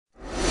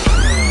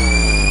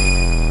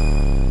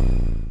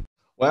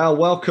Well,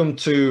 welcome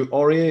to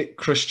Aureate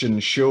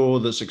Christian show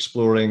that's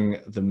exploring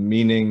the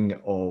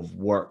meaning of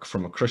work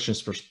from a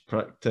Christian's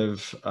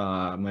perspective.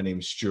 My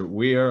name's Stuart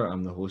Weir.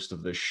 I'm the host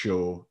of this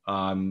show.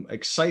 I'm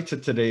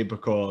excited today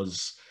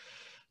because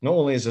not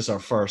only is this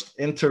our first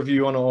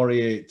interview on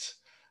Aureate,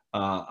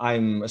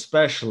 I'm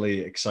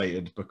especially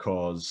excited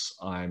because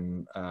I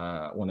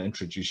want to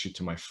introduce you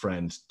to my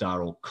friend,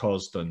 Daryl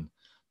Cosden.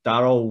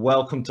 Daryl,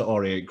 welcome to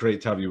Aureate.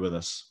 Great to have you with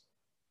us.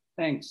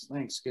 Thanks.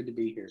 Good to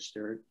be here,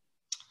 Stuart.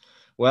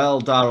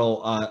 Well,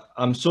 Daryl,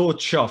 I'm so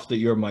chuffed that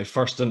you're my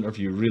first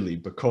interview, really,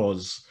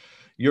 because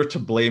you're to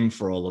blame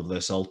for all of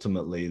this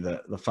ultimately.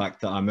 The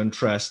fact that I'm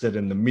interested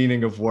in the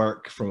meaning of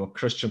work from a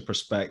Christian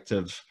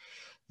perspective,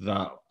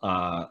 that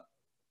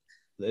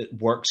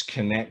work's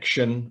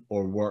connection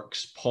or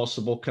work's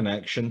possible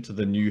connection to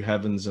the new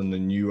heavens and the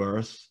new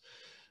earth,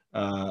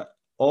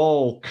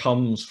 all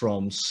comes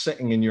from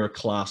sitting in your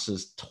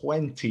classes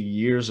 20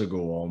 years ago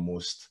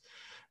almost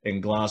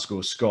in Glasgow,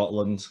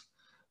 Scotland.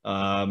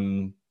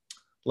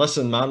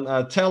 Listen,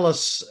 man, tell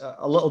us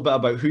a little bit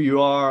about who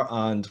you are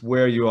and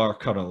where you are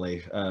currently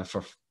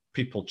for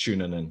people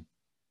tuning in.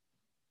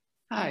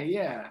 Hi,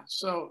 yeah.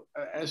 So,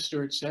 as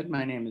Stuart said,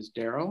 my name is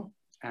Daryl,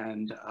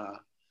 and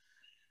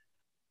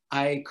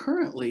I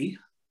currently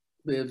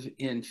live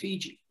in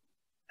Fiji.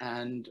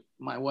 And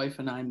my wife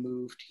and I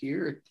moved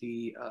here at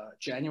the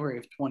January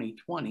of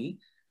 2020,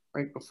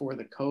 right before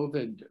the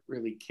COVID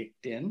really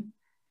kicked in.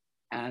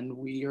 And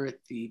we are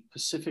at the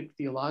Pacific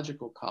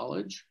Theological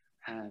College,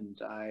 and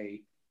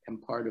I am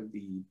part of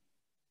the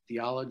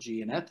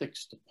theology and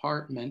ethics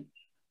department,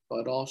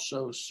 but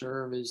also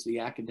serve as the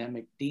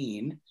academic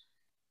dean.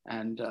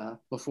 And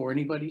before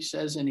anybody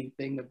says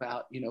anything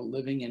about,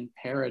 living in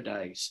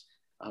paradise,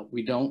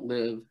 we don't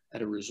live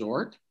at a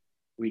resort.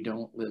 We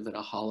don't live at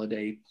a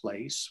holiday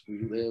place. We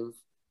live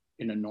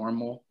in a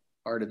normal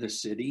part of the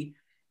city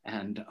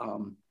and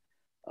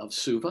of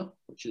Suva,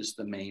 which is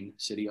the main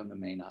city on the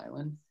main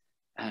island.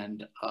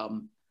 And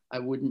I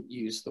wouldn't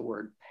use the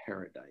word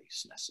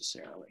paradise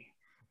necessarily.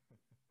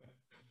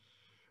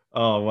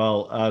 Oh,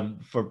 well,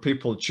 for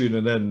people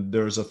tuning in,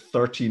 there's a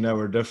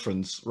 13-hour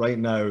difference. Right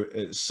now,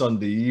 it's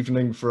Sunday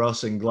evening for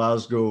us in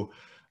Glasgow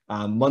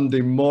and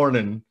Monday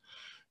morning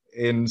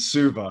in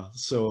Suva.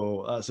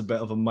 So that's a bit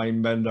of a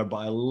mind bender, but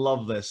I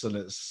love this. And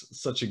it's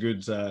such a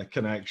good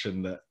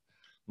connection that,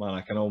 man,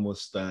 I can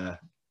almost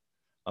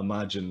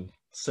imagine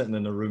sitting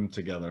in a room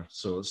together.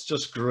 So it's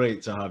just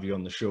great to have you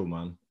on the show,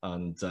 man.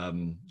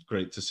 And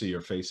great to see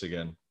your face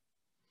again.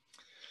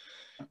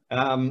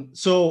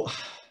 So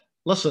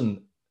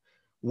listen,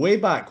 way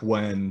back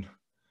when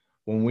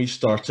we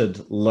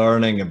started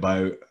learning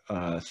about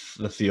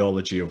the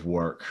theology of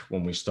work,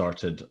 when we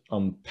started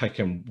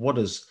unpicking what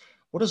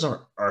does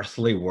our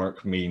earthly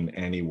work mean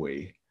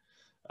anyway,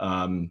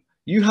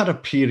 you had a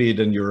period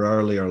in your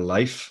earlier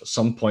life,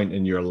 some point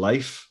in your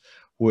life,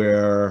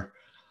 where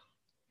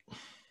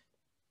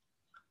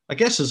I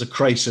guess there's a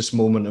crisis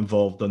moment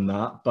involved in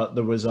that, but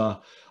there was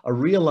a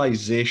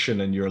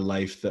realization in your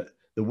life that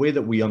the way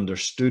that we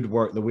understood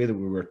work, the way that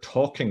we were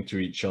talking to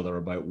each other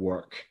about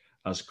work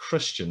as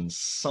Christians,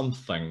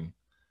 something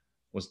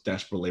was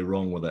desperately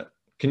wrong with it.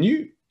 Can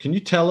you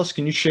tell us,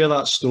 can you share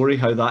that story,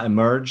 how that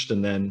emerged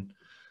and then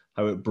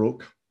how it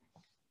broke?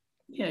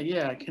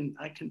 Yeah,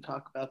 I can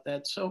talk about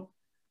that. So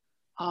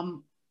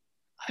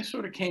I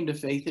sort of came to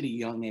faith at a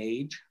young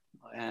age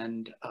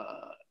and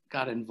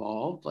got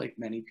involved, like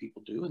many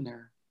people do, in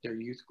their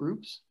youth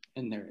groups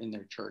in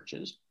their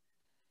churches.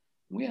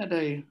 We had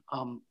a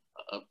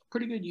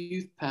pretty good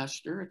youth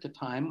pastor at the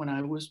time when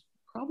I was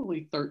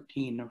probably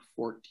 13 or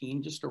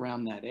 14, just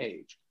around that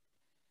age.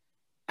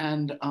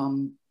 And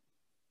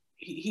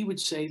he would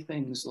say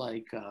things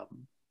like,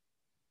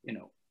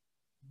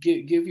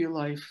 give your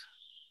life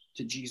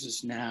to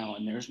Jesus now,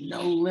 and there's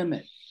no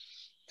limit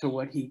to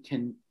what he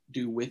can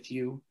do with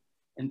you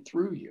and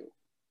through you.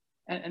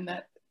 And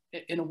that,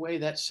 in a way,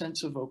 that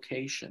sense of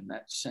vocation,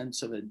 that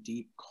sense of a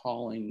deep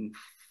calling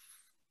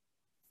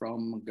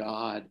from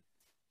God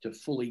to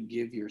fully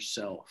give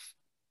yourself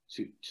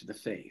to the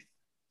faith,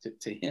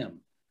 to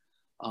him,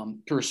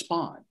 to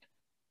respond,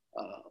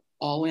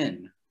 all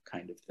in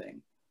kind of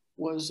thing,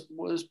 was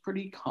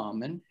pretty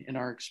common in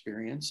our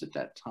experience at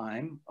that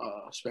time,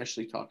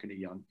 especially talking to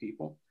young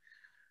people.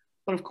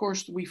 But of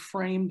course, we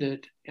framed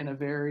it in a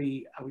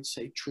very, I would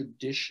say,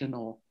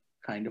 traditional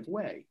kind of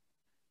way.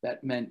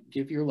 That meant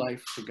give your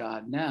life to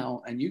God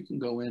now, and you can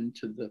go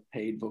into the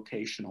paid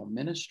vocational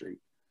ministry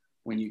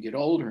when you get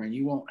older, and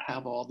you won't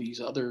have all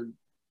these other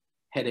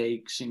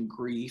headaches and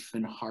grief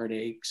and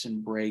heartaches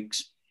and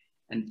breaks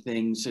and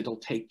things that'll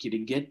take you to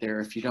get there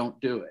if you don't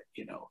do it,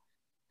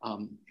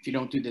 if you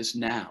don't do this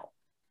now.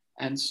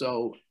 And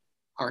so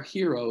our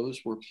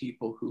heroes were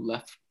people who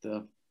left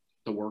the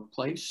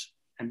workplace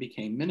and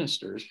became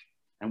ministers,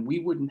 and we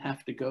wouldn't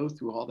have to go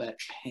through all that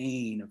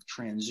pain of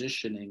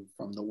transitioning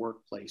from the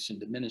workplace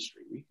into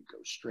ministry. We could go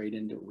straight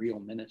into real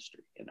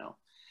ministry,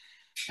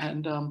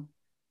 And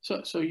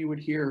so you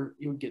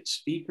would get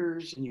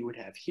speakers, and you would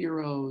have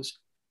heroes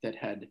that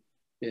had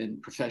been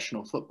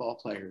professional football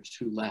players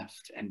who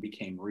left and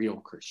became real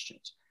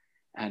Christians,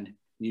 and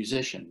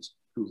musicians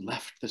who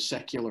left the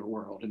secular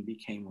world and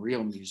became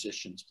real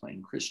musicians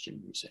playing Christian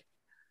music.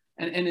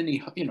 And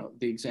any, you know,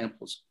 the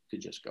examples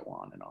could just go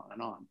on and on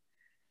and on.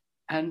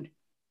 And,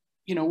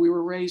 you know, we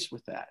were raised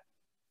with that.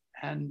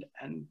 And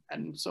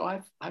so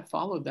I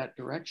followed that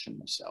direction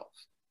myself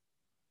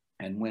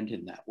and went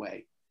in that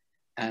way.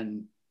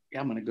 And yeah,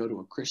 I'm going to go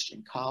to a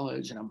Christian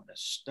college and I'm going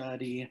to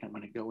study and I'm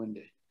going to go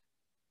into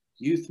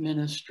youth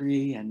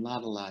ministry and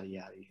yada, you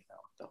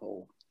know, the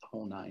whole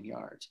 9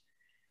 yards.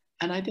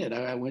 And I did.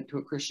 I went to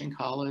a Christian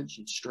college,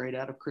 and straight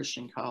out of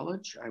Christian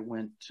college, I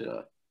went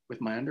to, with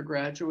my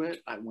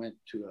undergraduate, I went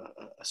to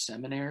a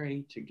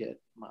seminary to get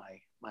my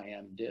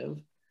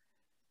MDiv.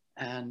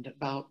 And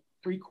about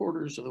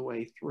 3/4 of the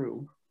way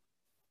through,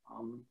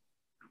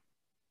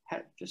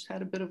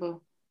 had a bit of a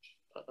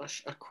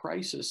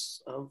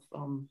crisis of,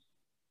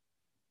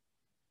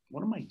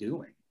 what am I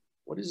doing?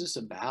 What is this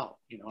about?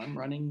 You know, I'm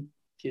running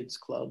kids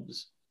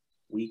clubs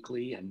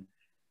weekly, and,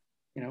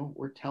 you know,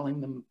 we're telling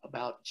them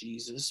about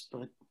Jesus,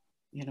 but,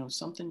 you know,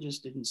 something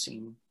just didn't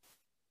seem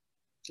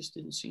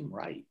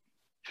right.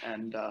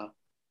 And,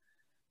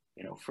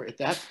 you know, at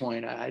that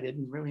point, I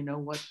didn't really know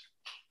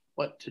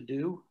what to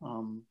do.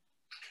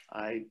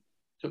 I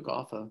took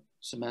off a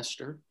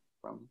semester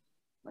from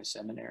my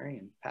seminary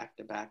and packed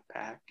a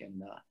backpack,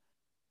 and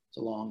it's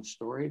a long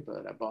story,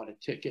 but I bought a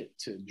ticket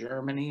to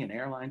Germany, an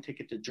airline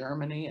ticket to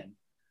Germany, and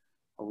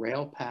a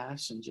rail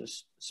pass, and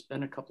just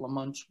spent a couple of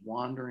months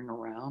wandering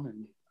around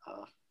and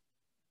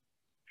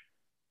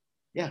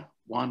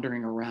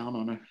wandering around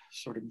on a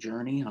sort of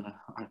journey, on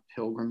a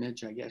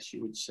pilgrimage, I guess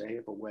you would say,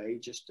 of a way,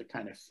 just to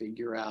kind of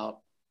figure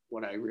out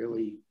what I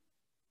really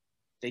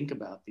think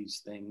about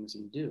these things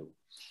and do.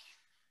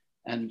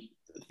 And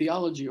the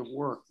theology of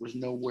work was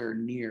nowhere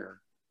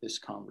near this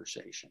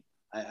conversation.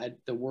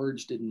 The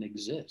words didn't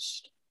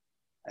exist.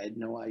 I had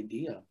no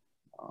idea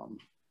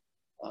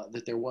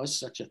that there was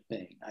such a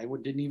thing. I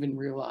didn't even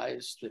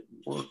realize that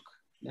work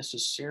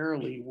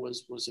necessarily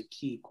was a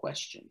key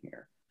question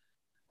here.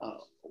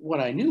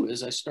 What I knew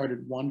is I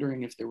started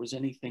wondering if there was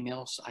anything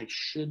else I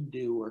should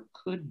do or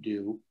could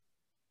do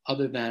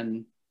other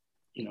than,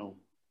 you know,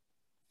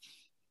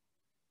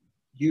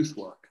 youth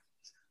work.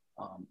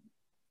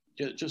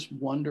 Just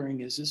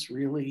wondering, is this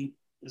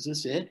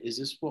it? Is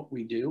this what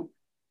we do?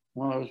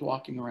 When I was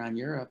walking around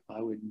Europe,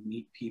 I would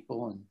meet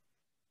people and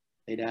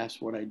they'd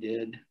ask what I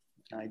did.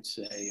 And I'd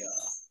say,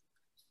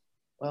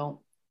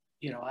 well,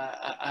 you know,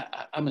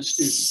 I'm a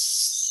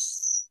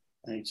student.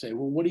 And they'd say,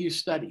 well, what do you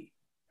study?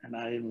 And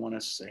I didn't want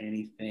to say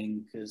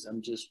anything because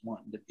I'm just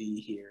wanting to be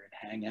here and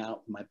hang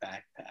out with my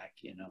backpack,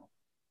 you know.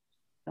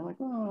 I'm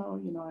like,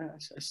 oh, you know, I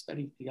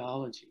study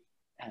theology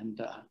and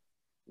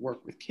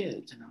work with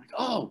kids. And I'm like,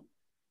 oh,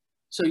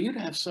 so you'd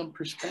have some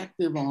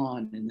perspective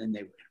on, and then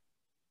they would,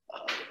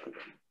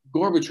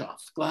 Gorbachev,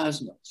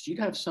 Glasnost, you'd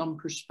have some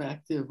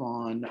perspective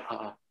on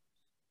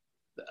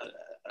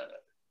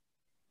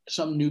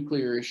some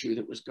nuclear issue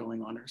that was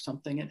going on or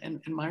something.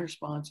 And my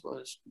response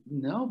was,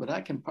 no, but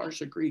I can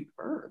parse a Greek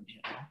verb, you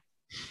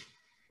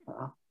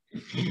know.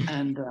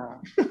 And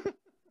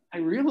I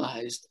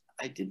realized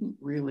I didn't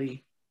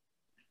really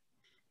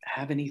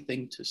have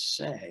anything to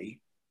say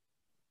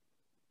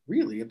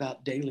really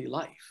about daily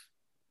life.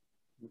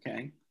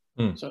 Okay.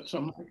 So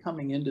my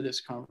coming into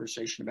this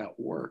conversation about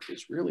work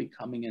is really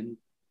coming into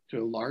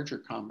a larger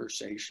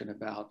conversation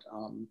about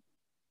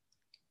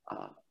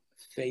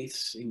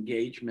faith's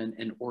engagement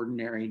in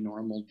ordinary,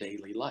 normal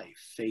daily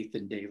life, faith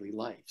in daily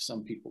life.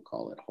 Some people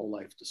call it whole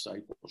life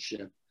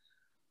discipleship.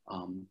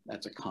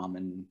 That's a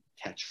common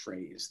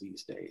catchphrase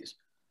these days.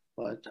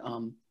 But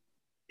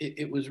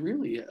it was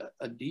really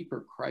a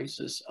deeper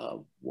crisis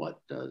of what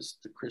does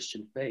the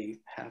Christian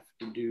faith have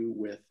to do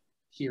with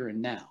here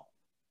and now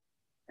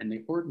and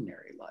the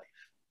ordinary life.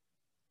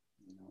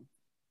 You know,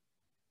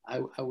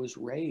 I was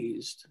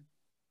raised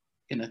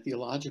in a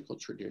theological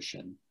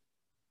tradition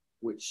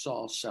which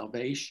saw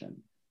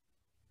salvation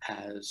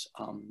as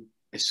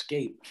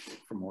escape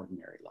from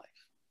ordinary life.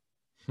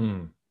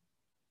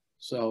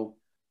 So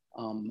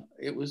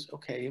it was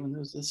okay when it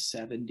was the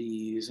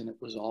 70s and it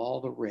was all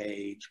the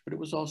rage, but it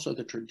was also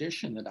the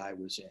tradition that I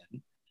was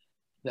in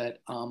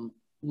that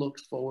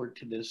looked forward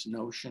to this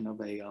notion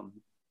of a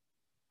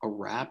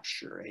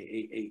rapture,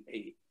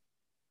 a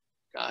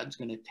God's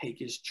going to take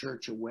his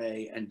church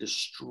away and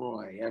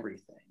destroy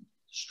everything,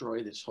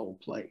 destroy this whole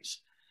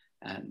place.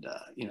 And,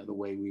 you know, the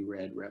way we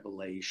read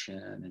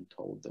Revelation and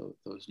told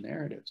those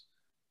narratives.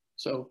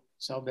 So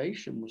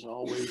salvation was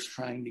always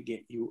trying to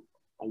get you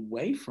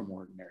away from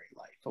ordinary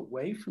life,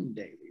 away from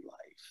daily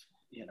life.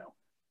 You know,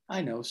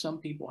 I know some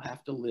people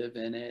have to live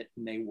in it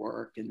and they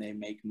work and they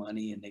make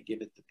money and they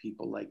give it to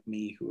people like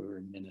me who are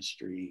in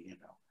ministry, you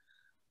know.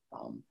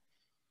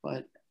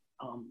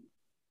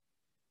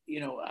 You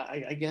know,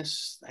 I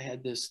guess I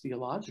had this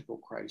theological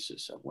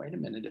crisis of, wait a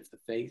minute, if the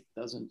faith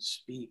doesn't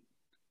speak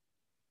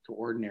to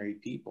ordinary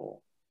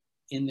people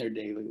in their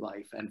daily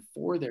life and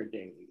for their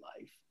daily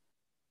life,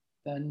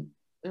 then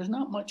there's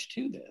not much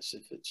to this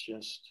if it's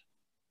just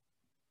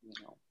you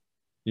know,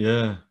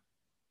 Yeah.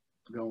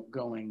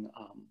 going.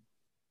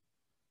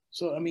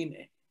 So, I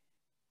mean,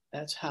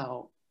 that's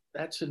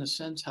in a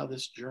sense how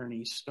this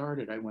journey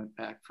started. I went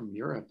back from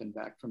Europe and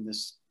back from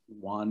this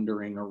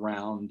wandering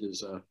around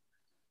as a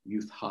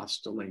youth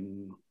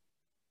hosteling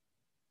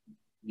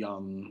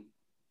young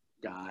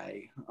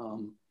guy,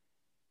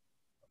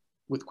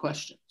 with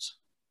questions.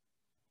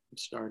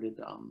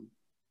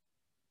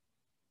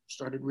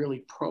 Started really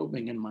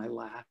probing in my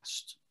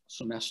last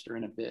semester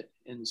and a bit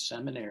in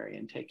seminary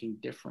and taking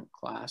different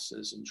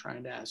classes and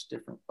trying to ask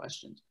different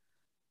questions.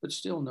 But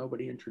still,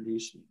 nobody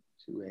introduced me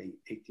to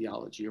a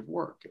theology of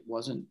work. It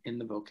wasn't in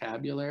the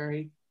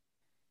vocabulary.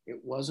 It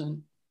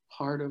wasn't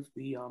part of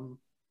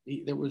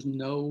there was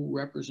no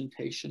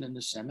representation in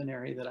the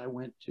seminary that I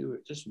went to.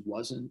 It just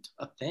wasn't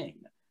a thing.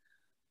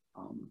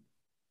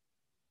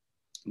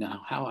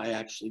 Now, how I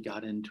actually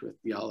got into a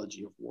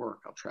theology of work,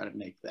 I'll try to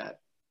make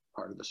that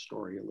part of the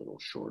story a little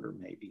shorter,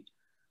 maybe.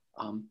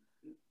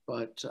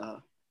 But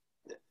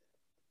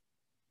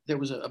there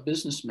was a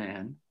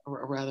businessman, a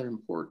rather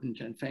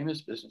important and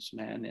famous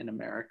businessman in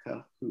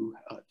America who,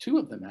 two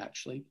of them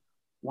actually,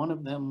 one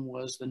of them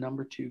was the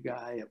number 2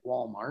 guy at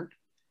Walmart,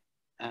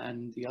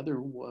 and the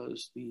other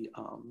was the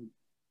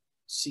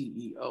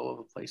CEO of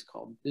a place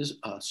called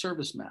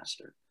Service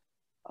Master,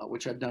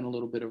 which I've done a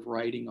little bit of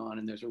writing on.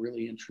 And there's a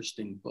really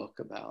interesting book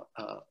about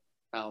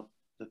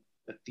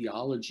the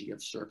theology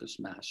of Service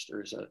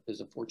Master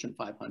is a Fortune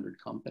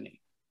 500 company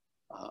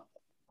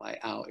by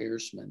Al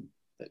Ersman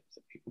that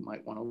people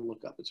might want to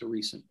look up. It's a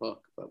recent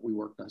book, but we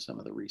worked on some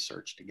of the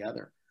research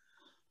together.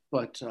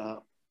 But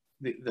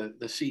the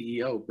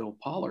CEO, Bill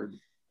Pollard,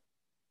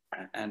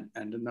 and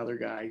another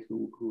guy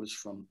who was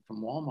from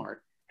Walmart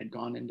had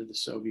gone into the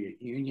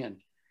Soviet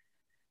Union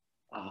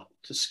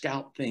to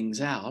scout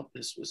things out.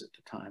 This was at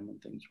the time when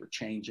things were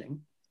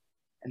changing.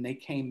 And they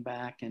came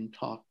back and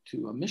talked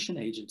to a mission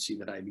agency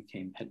that I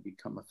had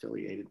become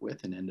affiliated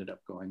with and ended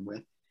up going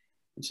with,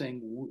 and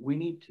saying, we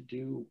need to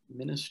do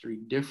ministry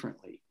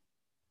differently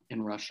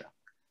in Russia,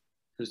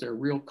 because there are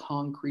real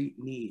concrete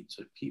needs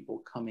of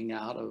people coming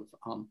out of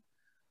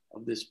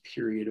this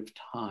period of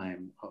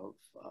time of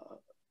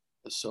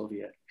the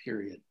Soviet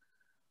period.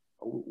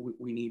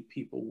 We need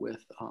people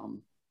with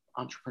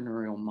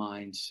entrepreneurial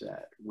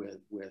mindset, with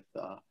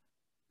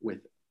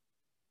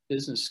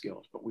business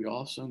skills, but we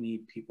also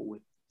need people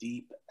with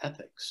deep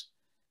ethics.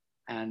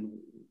 And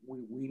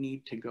we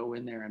need to go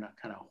in there in a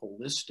kind of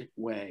holistic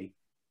way.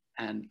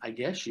 And I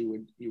guess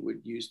you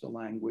would use the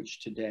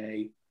language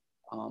today,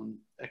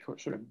 a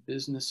sort of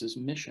business as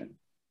mission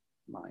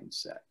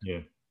mindset.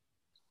 Yeah.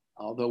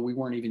 Although we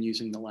weren't even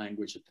using the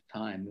language at the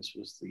time. This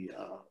was the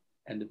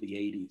end of the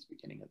 80s,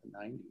 beginning of the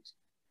 90s.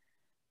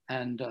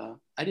 And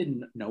I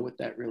didn't know what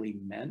that really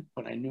meant,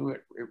 but I knew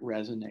it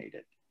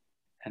resonated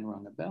and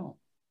rung a bell.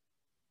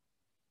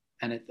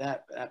 And at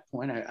that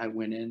point, I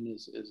went in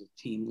as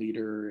a team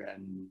leader,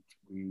 and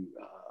we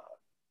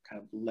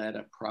kind of led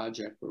a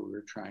project where we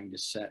were trying to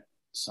set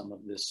some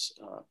of this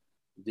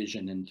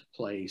vision into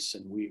place.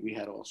 And we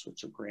had all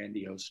sorts of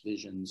grandiose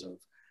visions of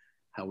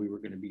how we were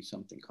going to be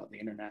something called the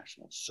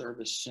International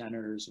Service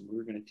Centers, and we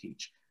were going to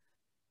teach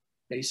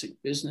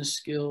basic business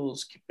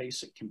skills,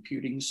 basic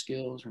computing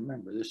skills.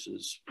 Remember, this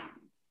is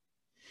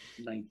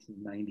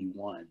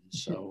 1991,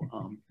 so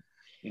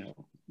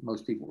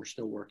most people were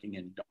still working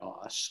in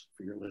DOS,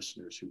 for your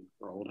listeners who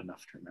are old enough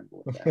to remember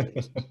what that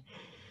is.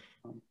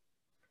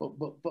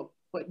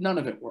 But none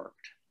of it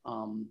worked,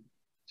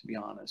 to be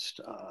honest,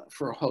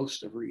 for a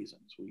host of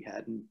reasons. We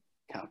hadn't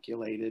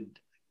calculated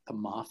the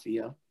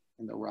mafia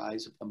and the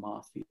rise of the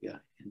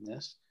mafia in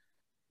this.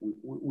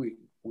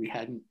 We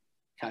hadn't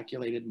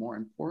calculated, more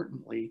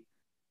importantly,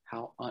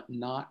 how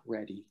not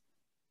ready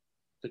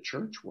the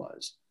church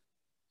was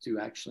to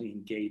actually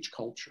engage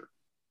culture,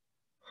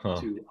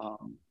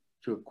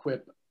 to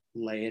equip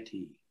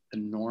laity, the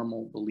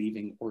normal,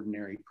 believing,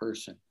 ordinary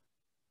person,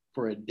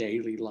 for a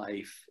daily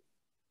life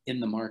in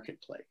the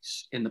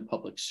marketplace, in the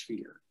public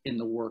sphere, in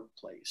the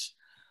workplace.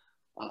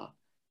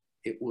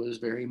 It was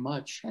very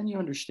much, and you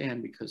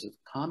understand because of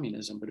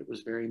communism, but it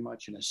was very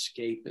much an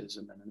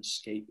escapism and an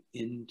escape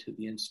into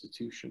the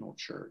institutional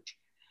church,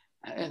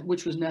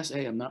 which was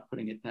necessary. I'm not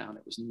putting it down.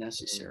 It was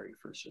necessary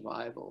for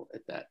survival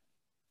at that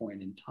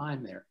point in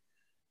time there.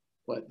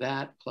 But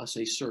that, plus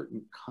a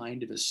certain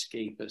kind of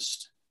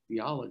escapist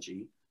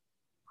theology,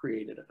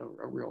 created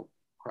a real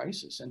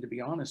crisis. And to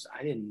be honest,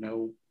 I didn't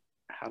know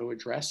how to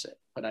address it,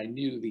 but I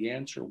knew the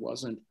answer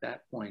wasn't at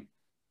that point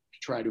to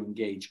try to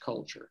engage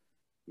culture.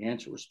 The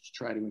answer was to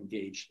try to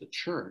engage the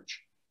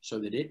church so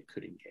that it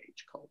could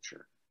engage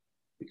culture,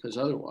 because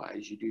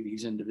otherwise you do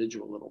these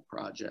individual little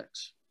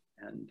projects,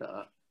 and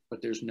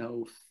but there's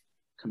no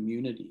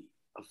community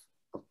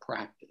of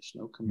practice,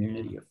 no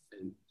community of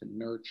faith to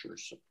nurture,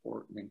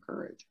 support, and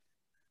encourage.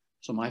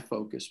 So my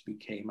focus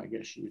became, I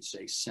guess you would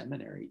say,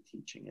 seminary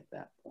teaching at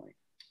that point.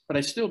 But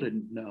I still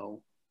didn't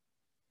know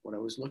what I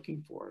was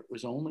looking for. It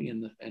was only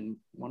in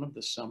one of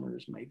the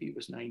summers, maybe it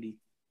was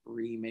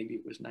 93, maybe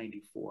it was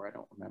 94, I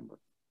don't remember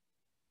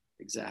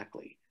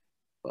exactly.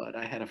 But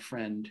I had a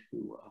friend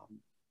who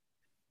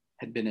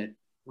had been at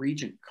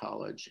Regent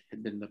College,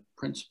 had been the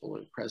principal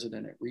and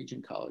president at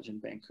Regent College in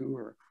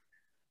Vancouver,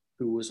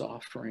 who was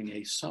offering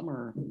a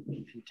summer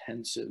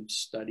intensive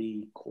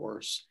study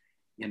course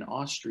in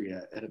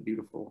Austria at a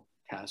beautiful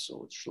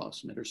castle at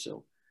Schloss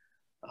Mittersill.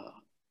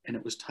 And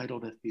it was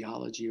titled A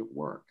Theology of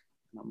Work.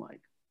 And I'm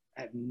like,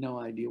 I have no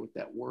idea what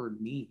that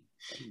word means.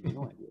 I have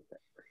no idea what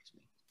that phrase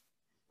means.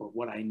 But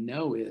what I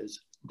know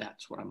is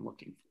that's what I'm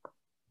looking for.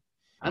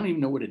 I don't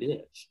even know what it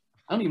is.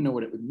 I don't even know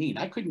what it would mean.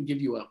 I couldn't give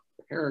you a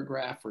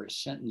paragraph or a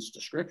sentence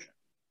description.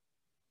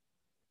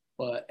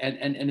 But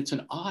and it's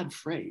an odd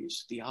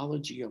phrase,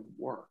 theology of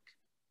work.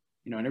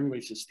 You know, and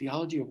everybody says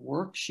theology of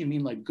works. You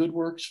mean like good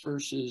works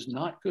versus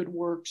not good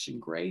works and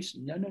grace?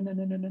 No.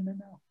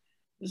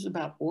 This is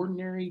about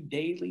ordinary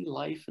daily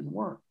life and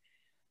work.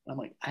 And I'm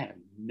like, I have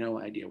no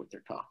idea what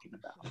they're talking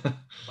about,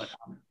 but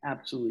I'm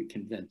absolutely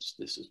convinced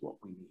this is what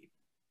we need.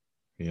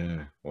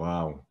 Yeah.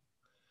 Wow.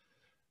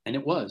 And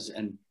it was.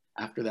 And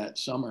after that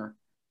summer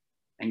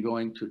and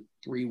going to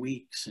 3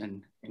 weeks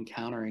and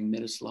encountering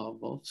Miroslav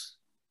Volf's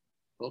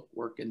book,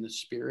 Work in the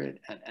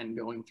Spirit, and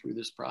going through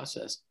this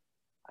process,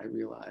 I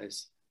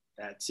realized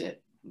that's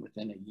it.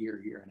 Within a year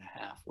and a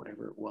half,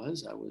 whatever it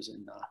was, I was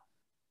in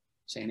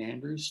St.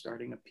 Andrews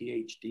starting a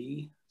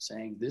PhD,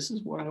 saying, this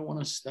is what I want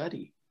to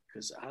study,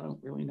 because I don't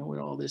really know what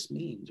all this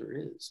means or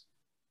is.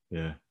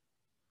 Yeah.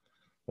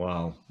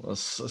 Wow.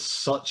 That's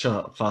such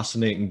a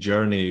fascinating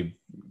journey,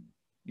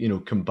 you know,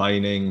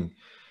 combining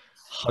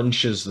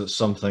hunches that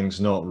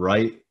something's not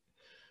right,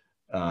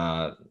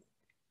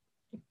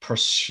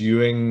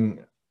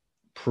 pursuing,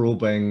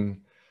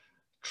 probing,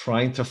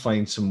 trying to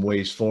find some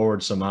ways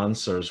forward, some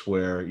answers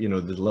where, you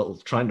know,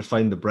 trying to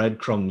find the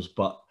breadcrumbs,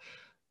 but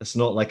it's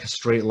not like a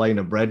straight line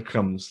of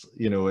breadcrumbs.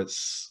 You know,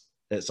 it's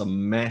a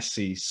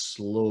messy,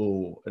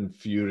 slow,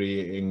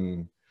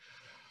 infuriating,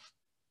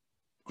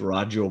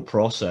 gradual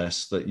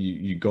process that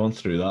you've gone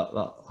through.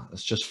 That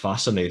it's just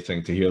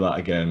fascinating to hear that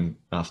again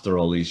after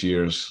all these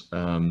years.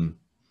 So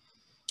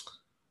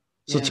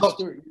yeah,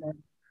 Stuart,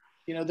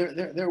 you know,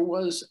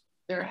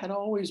 there had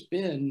always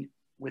been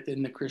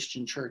within the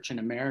Christian church in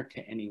America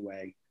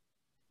anyway,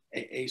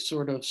 a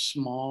sort of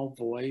small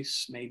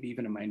voice, maybe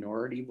even a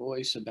minority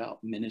voice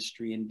about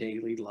ministry and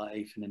daily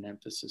life and an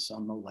emphasis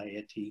on the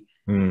laity.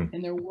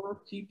 And there were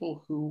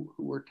people who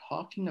were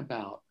talking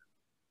about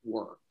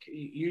work,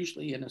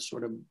 usually in a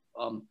sort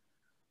of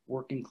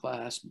working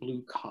class,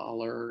 blue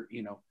collar,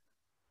 you know,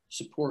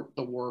 support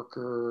the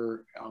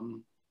worker,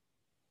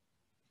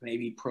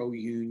 maybe pro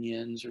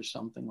unions or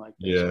something like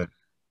this. Yeah.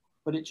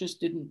 But it just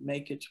didn't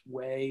make its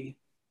way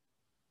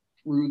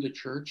through the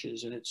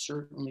churches, and it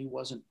certainly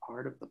wasn't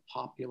part of the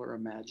popular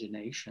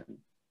imagination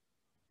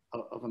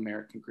of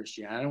American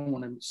Christianity. I don't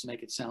want to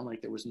make it sound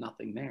like there was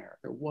nothing there.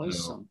 There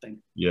was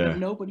something, but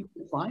nobody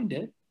could find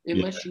it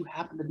unless you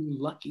happen to be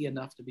lucky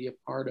enough to be a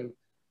part of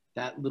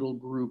that little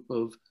group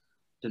of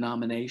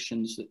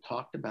denominations that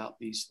talked about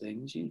these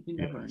things. You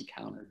never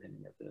encountered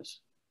any of this.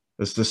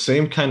 It's the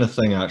same kind of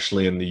thing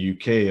actually in the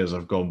UK as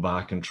I've gone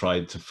back and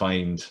tried to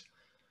find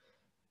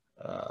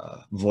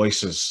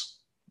voices.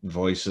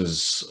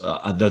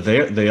 They're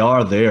there, they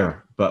are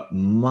there, but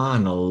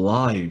man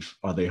alive,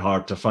 are they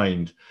hard to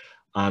find.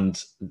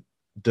 And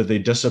do they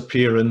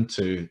disappear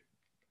into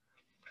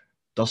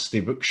dusty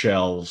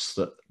bookshelves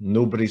that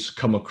nobody's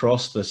come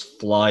across this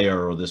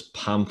flyer or this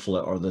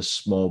pamphlet or this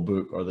small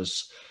book or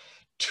this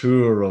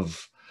tour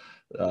of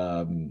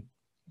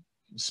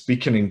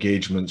speaking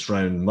engagements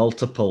around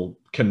multiple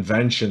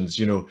conventions?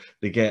 You know,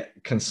 they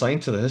get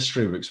consigned to the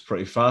history books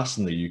pretty fast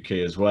in the UK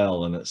as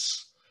well, and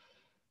it's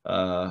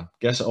I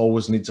guess it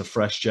always needs a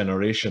fresh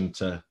generation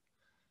to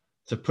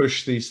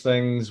push these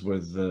things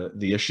with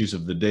the issues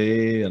of the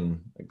day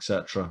and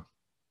etc.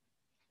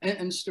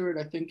 And Stuart,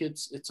 I think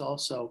it's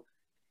also,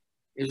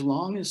 as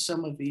long as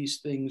some of these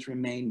things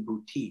remain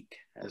boutique,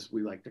 as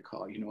we like to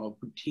call, you know, a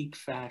boutique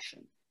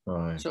fashion.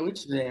 Right. So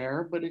it's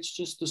there, but it's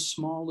just a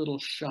small little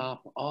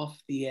shop off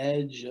the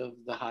edge of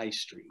the high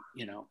street.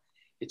 You know,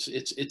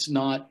 it's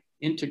not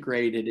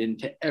integrated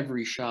into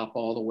every shop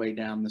all the way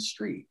down the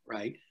street,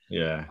 right?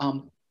 Yeah.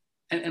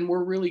 And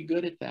we're really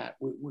good at that.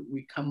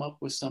 We come up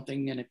with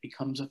something and it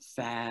becomes a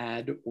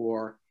fad,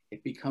 or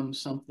it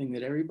becomes something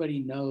that everybody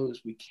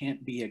knows we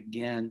can't be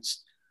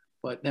against,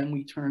 but then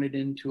we turn it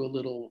into a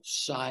little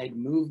side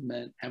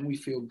movement and we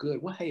feel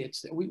good. Well, hey,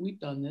 we've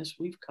done this,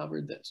 we've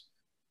covered this.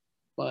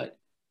 But,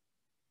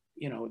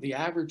 you know, the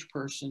average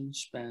person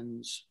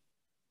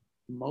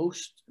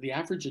the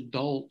average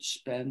adult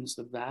spends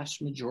the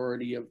vast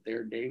majority of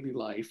their daily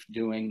life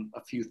doing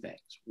a few things: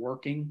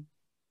 working,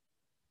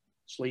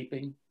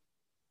 sleeping,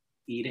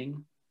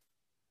 eating.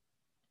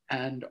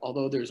 And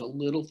although there's a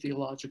little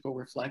theological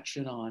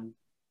reflection on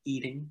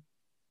eating,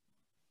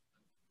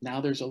 now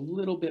there's a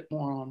little bit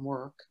more on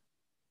work,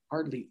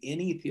 hardly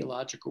any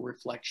theological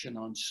reflection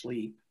on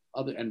sleep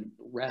and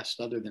rest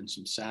other than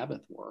some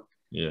Sabbath work.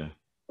 Yeah.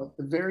 But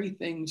the very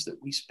things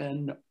that we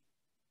spend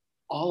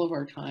all of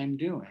our time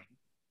doing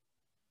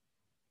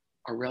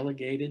are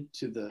relegated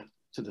to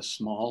the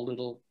small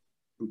little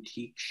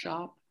boutique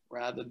shop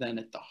rather than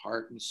at the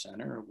heart and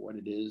center of what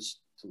it is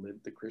to live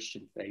the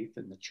Christian faith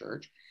in the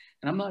church.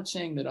 And I'm not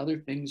saying that other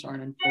things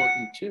aren't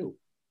important too,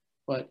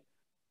 but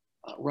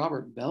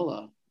Robert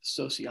Bellah,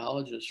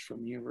 sociologist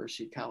from the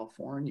University of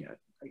California,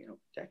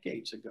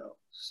 decades ago,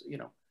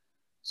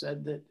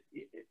 said that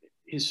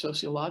his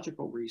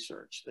sociological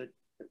research that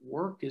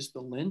work is the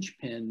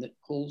linchpin that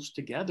pulls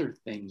together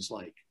things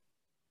like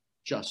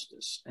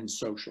justice and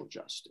social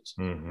justice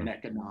and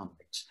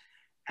economics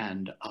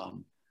and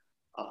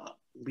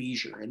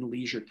leisure and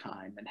leisure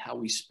time and how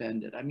we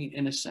spend it. I mean,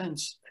 in a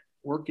sense,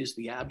 work is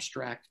the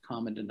abstract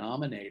common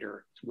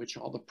denominator to which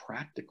all the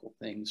practical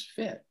things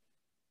fit.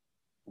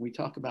 When we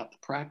talk about the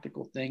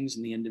practical things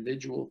and the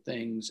individual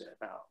things,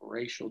 about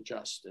racial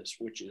justice,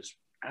 which is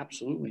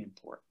absolutely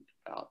important,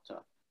 about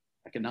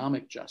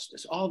economic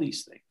justice, all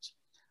these things.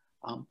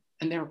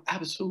 And they're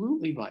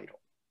absolutely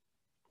vital,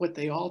 but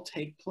they all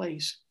take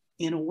place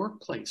in a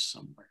workplace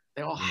somewhere.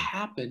 They all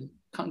happen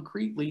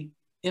concretely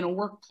in a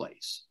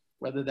workplace,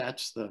 whether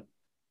that's the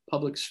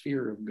public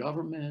sphere of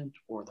government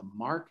or the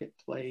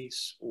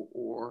marketplace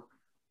or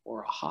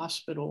a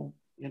hospital,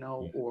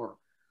 or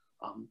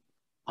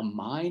a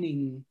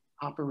mining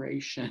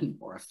operation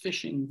or a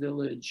fishing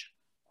village,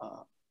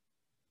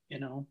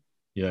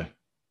 Yeah.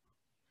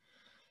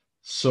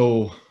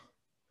 So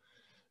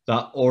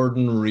that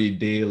ordinary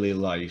daily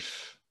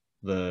life,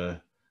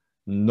 the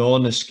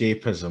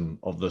non-escapism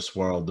of this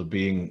world, of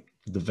being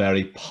the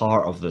very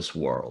part of this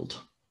world,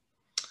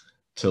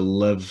 to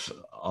live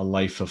a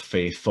life of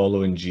faith,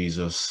 following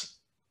Jesus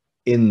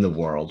in the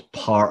world,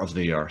 part of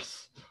the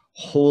earth,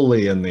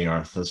 wholly in the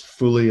earth, as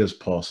fully as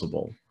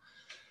possible.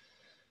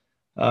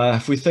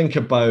 If we think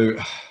about,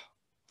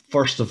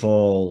 first of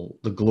all,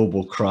 the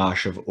global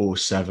crash of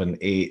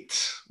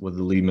 07-08 with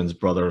the Lehman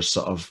Brothers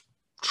sort of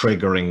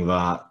triggering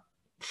that,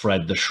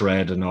 Fred the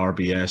Shred and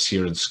RBS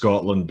here in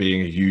Scotland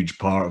being a huge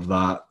part of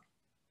that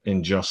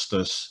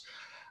injustice.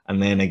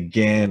 And then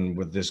again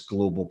with this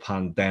global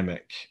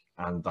pandemic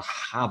and the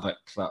havoc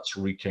that's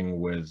wreaking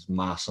with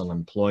mass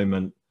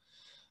unemployment,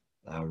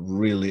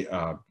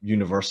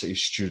 university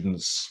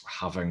students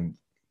having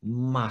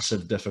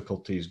massive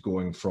difficulties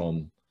going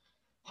from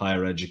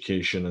higher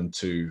education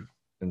into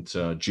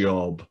a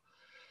job.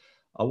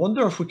 I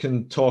wonder if we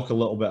can talk a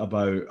little bit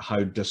about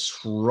how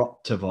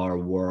disruptive our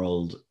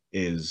world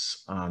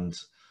is, and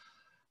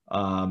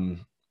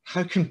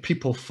how can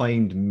people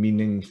find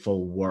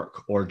meaningful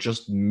work or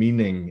just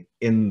meaning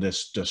in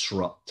this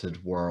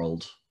disrupted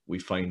world we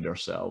find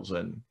ourselves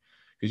in?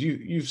 Because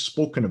you've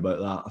spoken about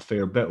that a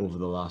fair bit over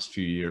the last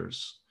few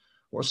years.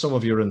 What are some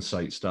of your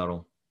insights,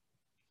 Daryl?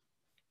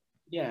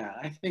 Yeah,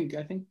 I think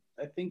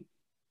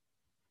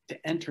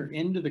to enter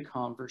into the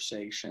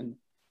conversation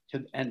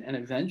and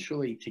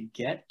eventually to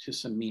get to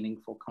some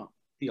meaningful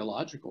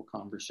theological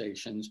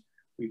conversations,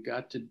 we've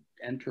got to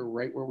enter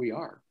right where we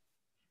are.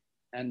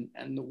 And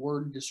the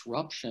word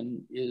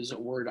disruption is a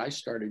word I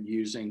started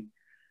using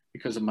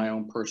because of my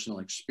own personal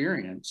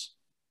experience.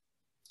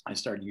 I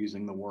started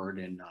using the word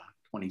in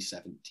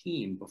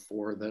 2017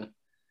 before the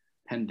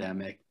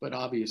pandemic, but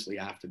obviously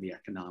after the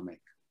economic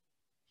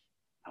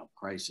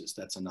crisis.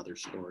 That's another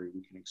story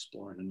we can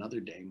explore in another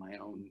day, my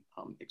own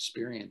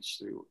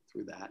experience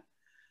through that.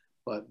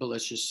 But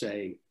let's just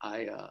say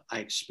I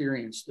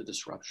experienced the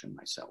disruption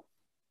myself.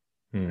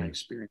 I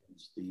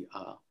experienced the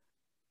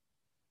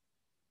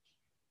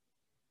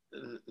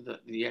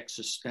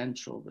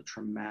existential, the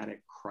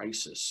traumatic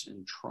crisis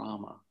and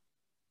trauma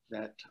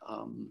that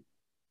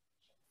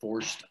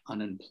forced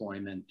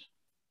unemployment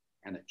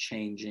and a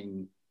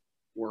changing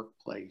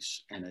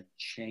workplace and a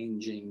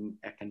changing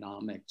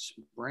economics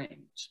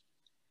brings.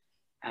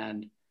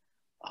 And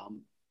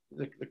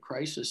the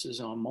crisis is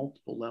on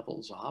multiple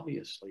levels.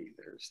 Obviously,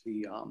 there's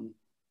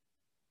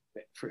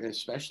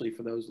especially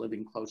for those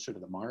living closer to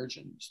the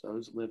margins,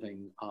 those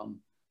living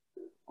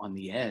on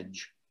the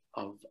edge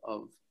of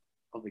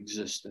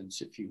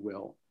existence, if you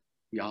will.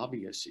 The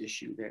obvious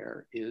issue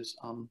there is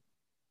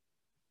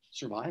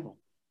survival.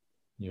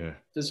 Yeah.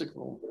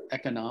 Physical,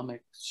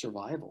 economic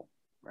survival,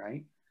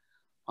 right?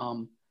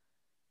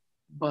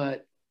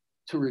 But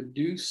to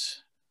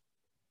reduce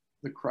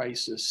the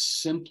crisis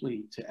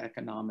simply to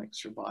economic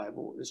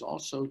survival is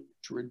also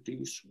to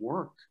reduce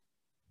work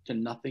to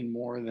nothing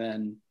more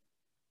than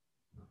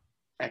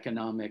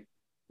economic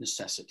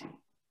necessity,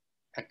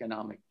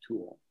 economic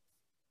tool.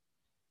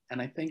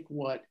 And I think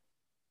what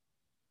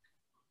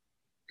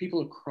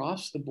people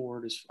across the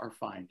board are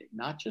finding,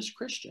 not just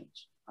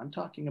Christians, I'm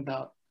talking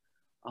about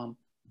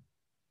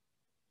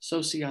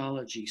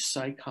sociology,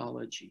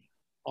 psychology,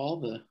 all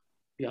the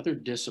other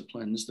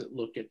disciplines that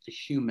look at the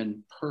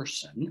human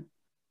person,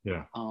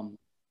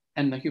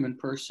 and the human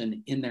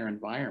person in their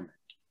environment.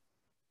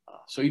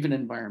 So even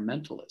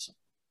environmentalism.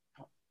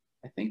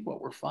 I think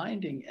what we're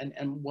finding,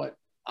 and what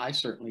I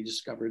certainly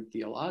discovered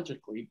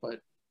theologically,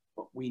 but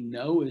what we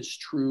know is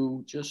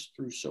true just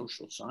through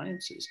social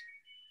sciences,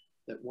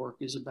 that work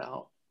is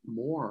about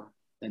more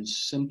than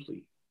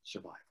simply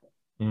survival.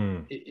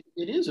 It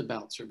is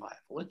about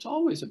survival. It's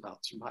always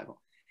about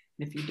survival.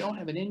 And if you don't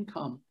have an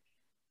income,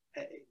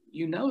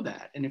 you know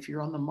that. And if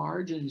you're on the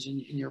margins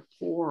and you're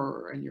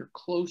poor and you're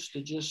close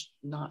to just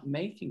not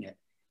making it,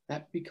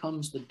 that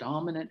becomes the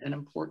dominant and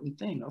important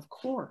thing, of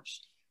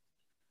course.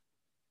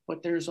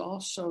 But there's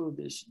also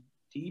this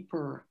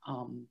deeper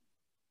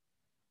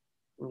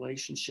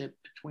relationship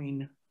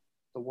between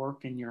the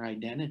work and your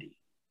identity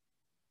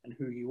and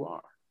who you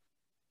are.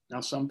 Now,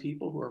 some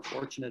people who are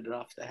fortunate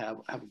enough to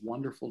have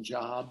wonderful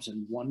jobs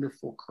and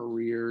wonderful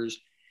careers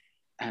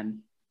and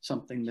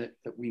something that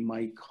we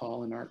might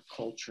call in our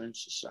culture and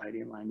society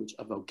and language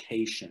a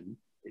vocation,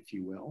 if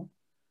you will,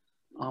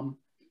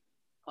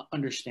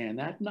 understand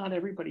that. Not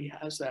everybody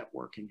has that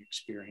working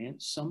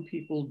experience. Some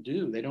people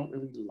do. They don't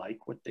really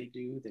like what they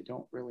do. They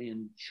don't really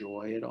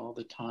enjoy it all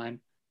the time,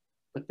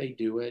 but they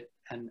do it,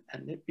 and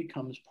it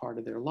becomes part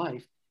of their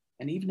life.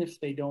 And even if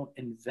they don't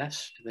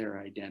invest their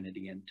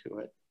identity into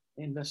it,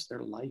 they invest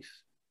their life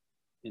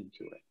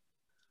into it.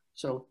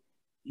 So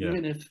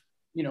even if,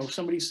 you know,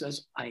 somebody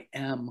says, I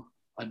am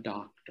a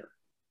doctor,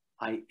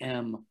 I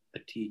am a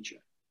teacher,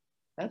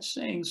 that's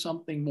saying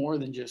something more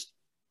than just,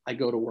 I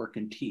go to work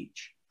and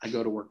teach, I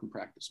go to work and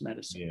practice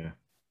medicine. Yeah.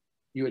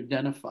 You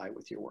identify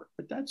with your work,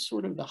 but that's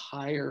sort of the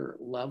higher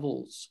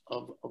levels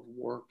of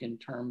work in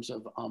terms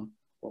of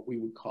what we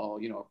would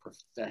call, you know, a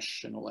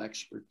professional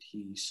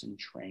expertise and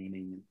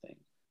training and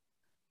things.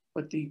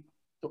 But the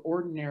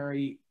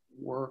ordinary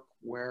work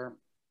where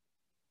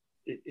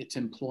it's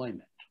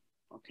employment,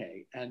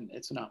 okay, and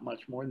it's not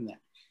much more than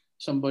that.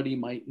 Somebody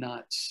might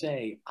not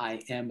say,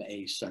 I am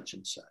a such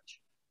and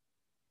such,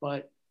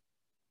 but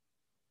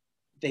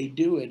they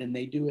do it, and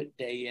they do it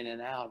day in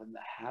and out, and the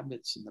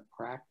habits and the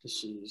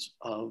practices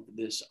of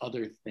this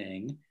other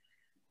thing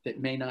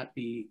that may not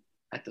be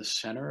at the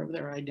center of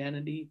their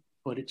identity,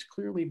 but it's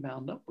clearly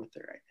bound up with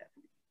their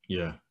identity.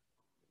 Yeah.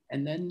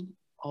 And then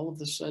all of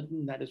a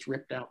sudden that is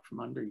ripped out from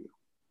under you.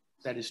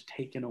 That is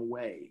taken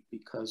away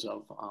because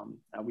of,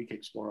 now we can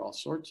explore all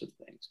sorts of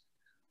things.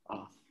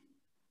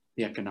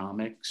 The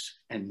economics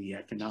and the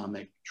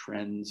economic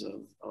trends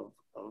of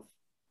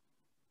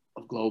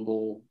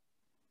global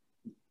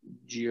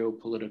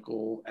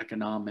geopolitical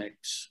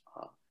economics.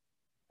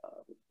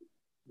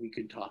 We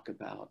could talk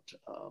about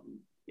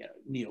you know,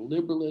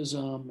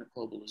 neoliberalism,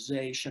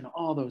 globalization,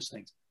 all those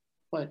things.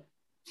 But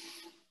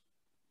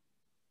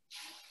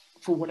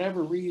for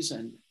whatever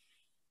reason,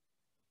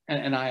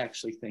 and I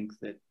actually think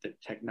that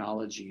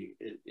technology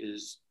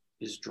is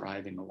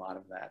driving a lot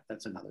of that.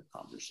 That's another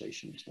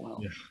conversation as well.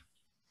 Yeah.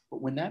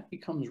 But when that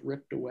becomes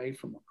ripped away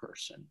from a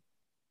person,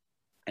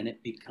 and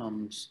it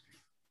becomes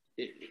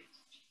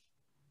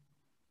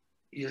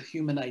your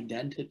human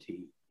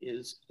identity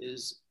is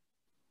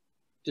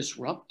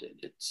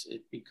disrupted.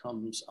 It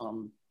becomes,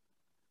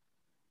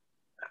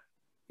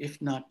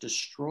 if not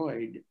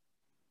destroyed,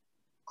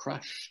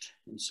 crushed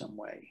in some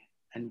way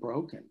and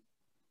broken.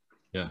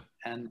 Yeah.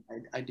 And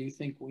I do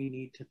think we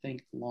need to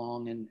think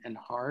long and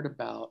hard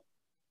about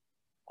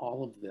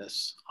all of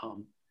this.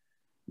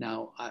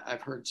 Now,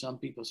 I've heard some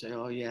people say,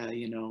 oh yeah,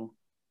 you know,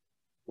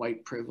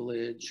 white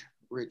privilege,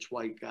 rich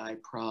white guy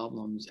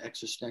problems,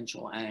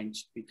 existential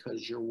angst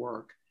because your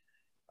work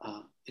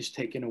is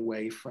taken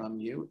away from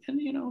you. And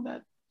you know,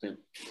 that I'm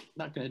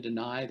not going to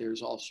deny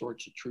there's all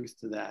sorts of truth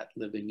to that,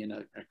 living in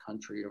a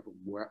country of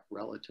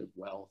relative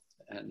wealth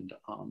and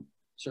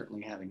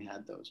certainly having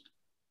had those.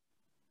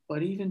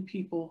 But even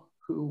people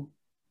who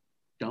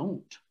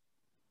don't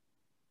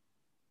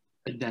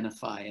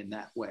identify in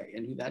that way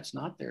and who that's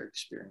not their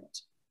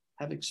experience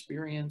have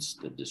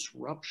experienced the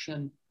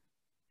disruption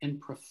in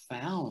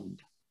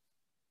profound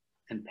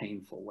and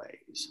painful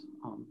ways.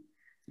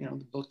 You know,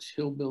 the book's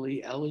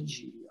Hillbilly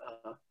Elegy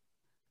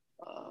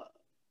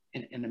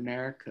in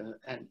America,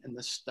 and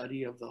the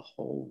study of the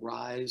whole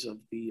rise of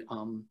the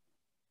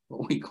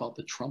what we call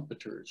the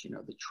trumpeters, you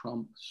know, the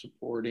Trump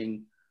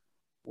supporting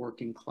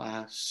working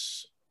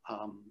class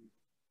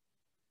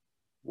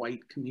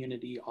white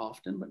community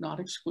often, but not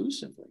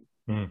exclusively.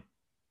 Mm.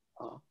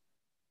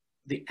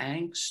 The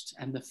angst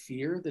and the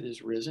fear that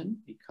has risen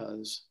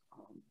because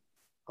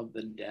of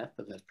the death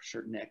of a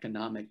certain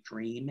economic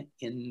dream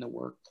in the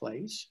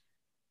workplace,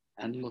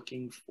 and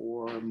looking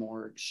for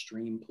more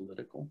extreme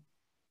political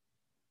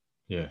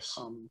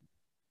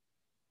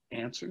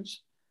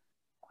answers.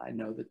 I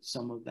know that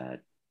some of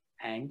that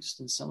angst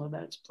and some of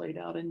that's played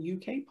out in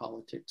UK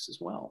politics as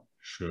well.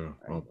 Sure.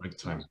 Right? Well, big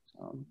time.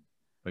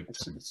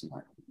 It's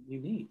not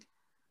unique.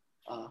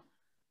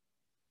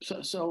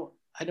 So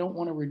I don't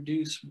want to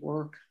reduce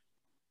work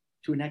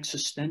to an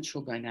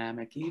existential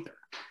dynamic either.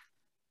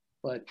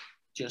 But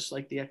just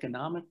like the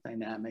economic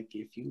dynamic,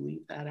 if you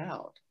leave that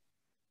out,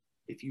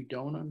 if you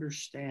don't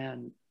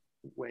understand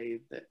the way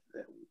that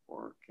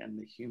work and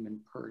the human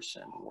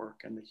person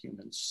work and the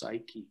human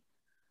psyche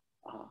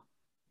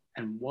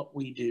and what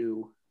we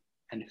do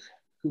and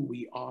who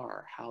we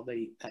are, how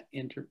that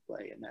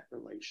interplay and that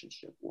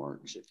relationship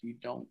works, if you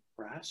don't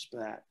grasp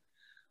that,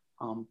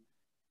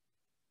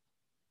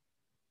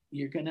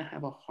 you're going to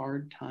have a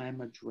hard time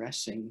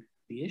addressing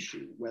the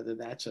issue, whether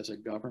that's as a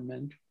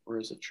government or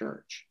as a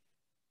church.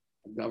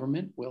 A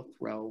government will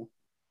throw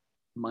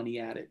money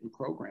at it and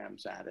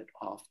programs at it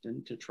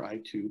often to try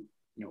to,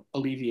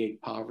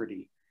 alleviate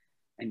poverty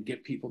and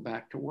get people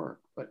back to work,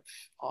 but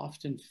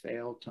often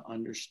fail to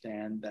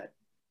understand that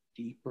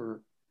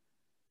deeper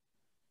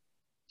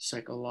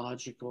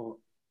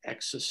psychological,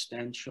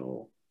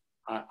 existential,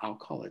 I'll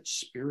call it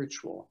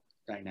spiritual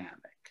dynamic.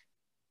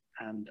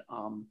 And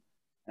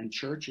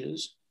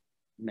churches,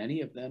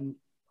 many of them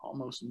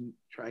almost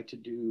try to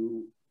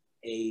do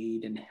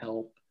aid and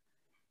help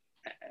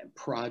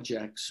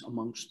projects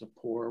amongst the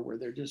poor, where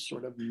they're just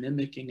sort of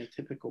mimicking a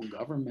typical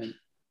government.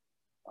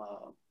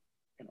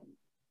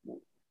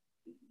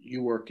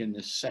 You work in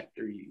this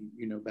sector,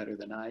 you know better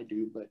than I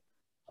do, but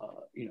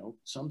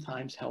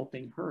sometimes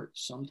helping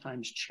hurts.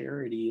 Sometimes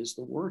charity is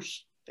the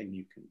worst thing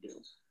you can do.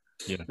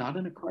 Yeah. Not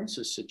in a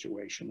crisis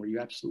situation where you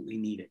absolutely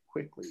need it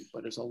quickly,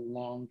 but as a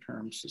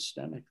long-term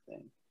systemic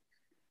thing.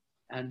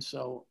 And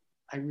so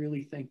I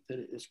really think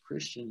that as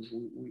Christians,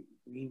 we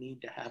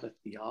need to have a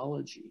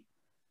theology.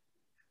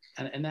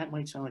 And that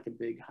might sound like a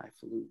big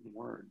highfalutin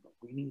word, but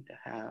we need to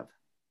have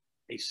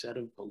a set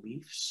of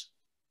beliefs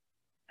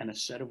and a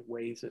set of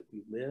ways that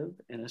we live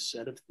and a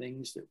set of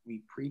things that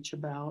we preach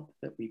about,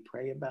 that we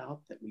pray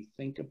about, that we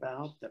think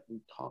about, that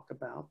we talk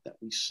about, that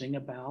we sing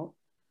about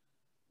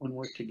when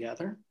we're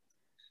together,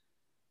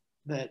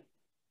 that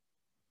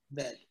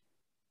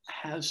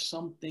has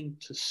something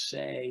to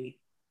say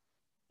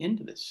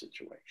into this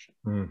situation.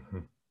 Mm-hmm.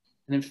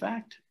 And in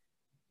fact,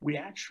 we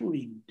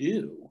actually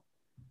do,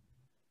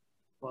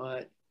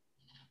 but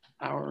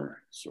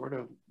our sort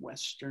of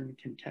Western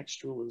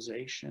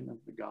contextualization of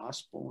the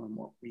gospel and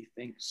what we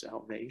think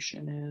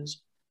salvation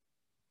is,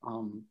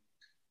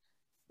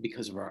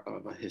 because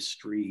of a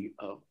history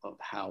of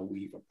how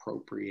we've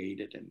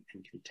appropriated and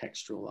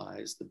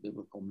contextualized the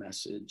biblical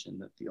message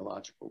and the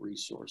theological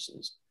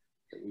resources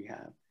that we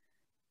have,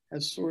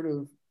 has sort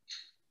of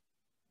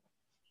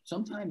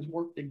sometimes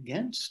worked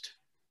against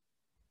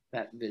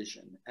that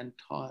vision and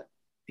taught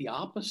the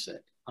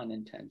opposite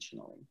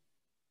unintentionally.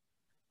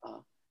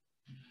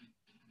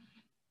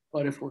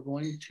 But if we're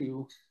going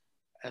to,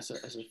 as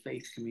a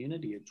faith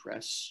community,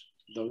 address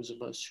those of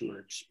us who are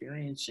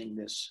experiencing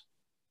this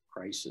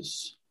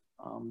crisis,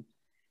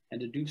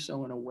 and to do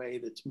so in a way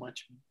that's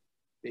much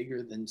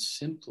bigger than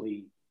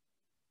simply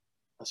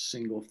a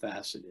single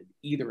faceted,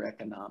 either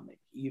economic,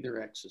 either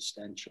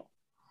existential,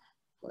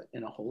 but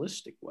in a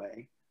holistic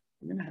way,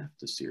 we're going to have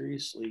to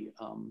seriously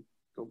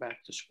go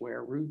back to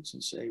square roots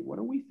and say, what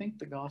do we think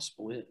the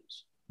gospel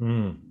is?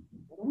 Mm.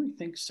 What do we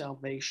think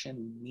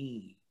salvation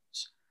means?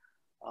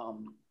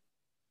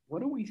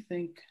 What do we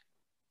think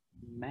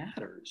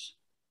matters?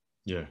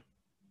 Yeah.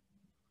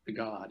 To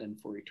God and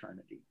for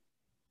eternity.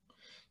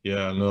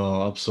 Yeah,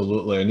 no,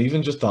 absolutely. And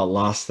even just that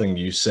last thing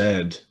you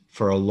said,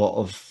 for a lot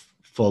of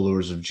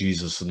followers of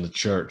Jesus in the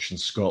church in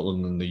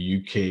Scotland and the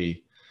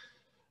UK,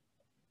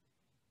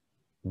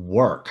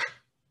 work,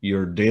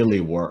 your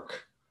daily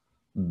work,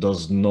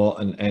 does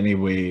not in any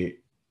way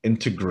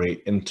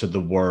integrate into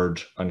the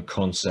word and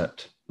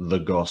concept, the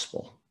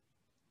gospel.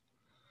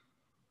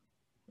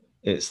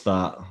 It's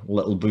that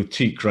little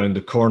boutique round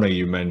the corner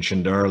you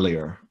mentioned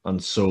earlier.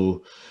 And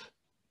so,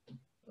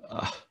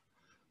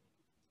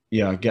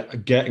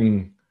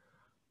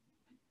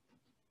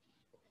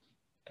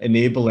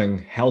 enabling,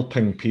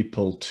 helping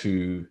people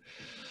to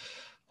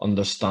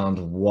understand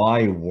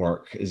why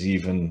work is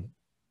even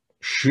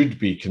should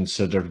be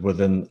considered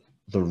within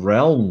the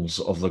realms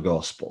of the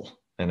gospel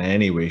in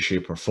any way,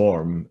 shape, or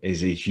form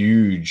is a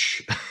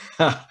huge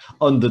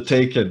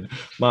undertaking.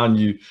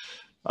 Man,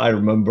 I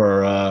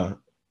remember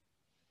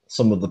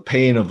some of the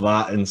pain of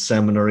that in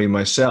seminary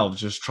myself,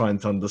 just trying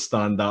to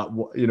understand that,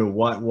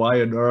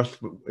 why on earth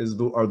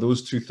are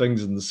those two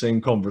things in the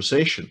same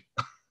conversation?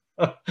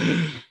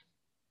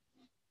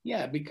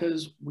 Yeah,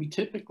 because we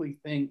typically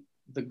think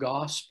the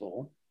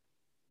gospel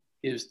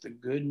is the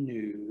good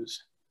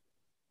news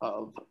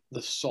of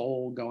the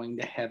soul going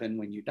to heaven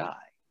when you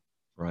die.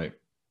 Right.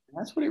 And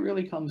that's what it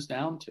really comes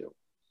down to.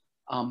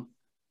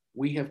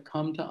 We have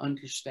come to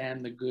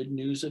understand the good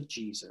news of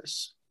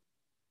Jesus,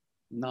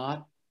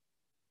 not,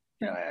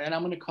 and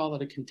I'm going to call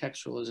it a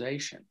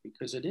contextualization,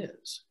 because it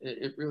is.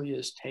 It really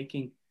is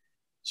taking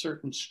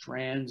certain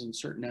strands and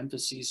certain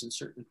emphases and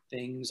certain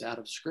things out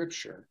of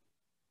Scripture,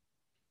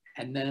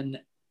 and then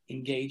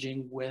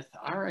engaging with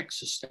our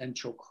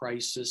existential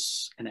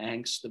crisis and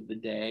angst of the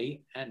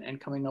day, and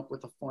coming up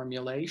with a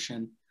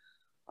formulation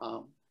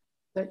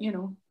that,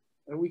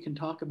 we can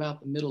talk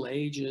about the Middle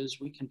Ages,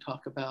 we can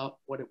talk about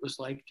what it was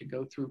like to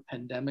go through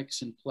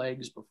pandemics and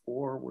plagues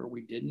before, where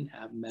we didn't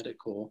have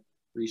medical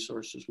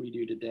resources we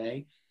do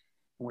today,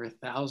 where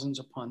thousands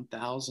upon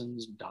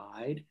thousands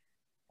died.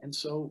 And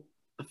so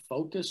the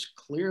focus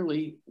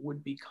clearly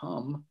would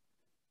become,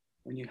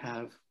 when you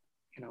have,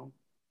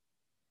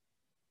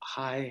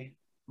 high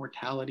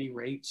mortality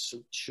rates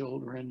of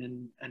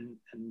children and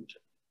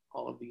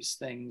all of these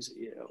things,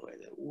 it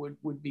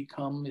would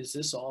become, is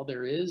this all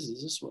there is?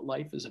 Is this what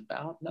life is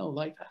about? No,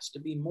 life has to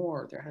be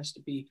more. There has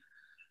to be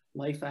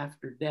life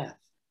after death.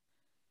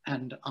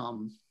 And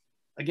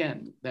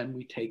again, then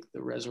we take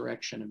the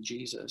resurrection of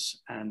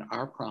Jesus and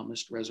our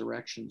promised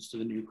resurrections to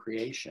the new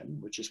creation,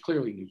 which is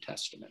clearly New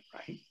Testament,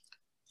 right?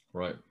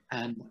 Right.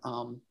 And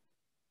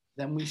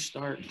then we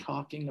start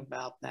talking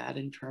about that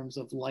in terms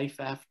of life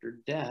after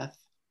death,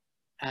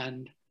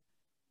 and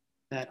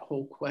that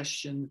whole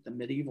question the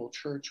medieval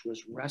church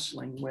was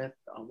wrestling with,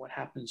 what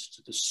happens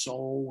to the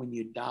soul when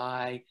you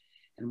die,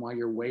 and while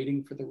you're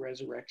waiting for the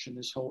resurrection,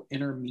 this whole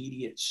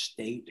intermediate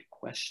state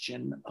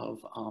question of,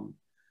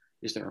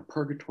 is there a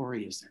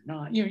purgatory, is there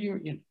not?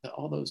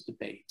 All those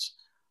debates.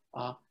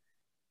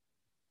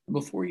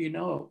 Before you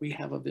know it, we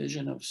have a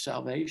vision of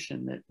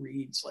salvation that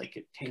reads like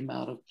it came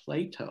out of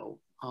Plato,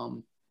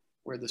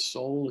 where the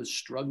soul is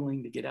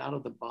struggling to get out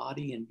of the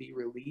body and be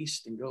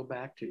released and go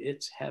back to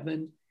its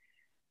heaven.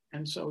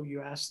 And so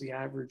you ask the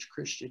average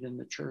Christian in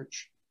the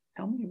church,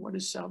 tell me, what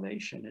is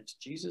salvation? It's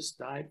Jesus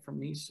died for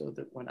me so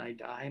that when I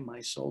die, my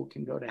soul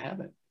can go to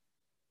heaven.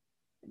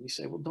 And you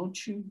say, well,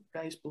 don't you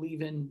guys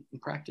believe in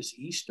and practice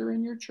Easter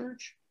in your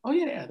church? Oh,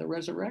 yeah, the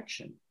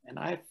resurrection. And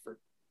I, for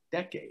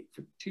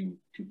two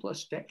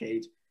plus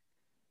decades,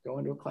 go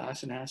into a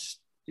class and ask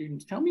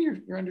students, tell me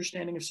your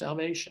understanding of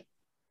salvation.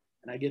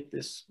 And I get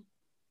this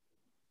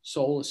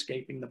soul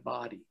escaping the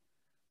body,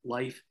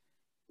 life,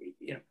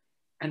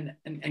 and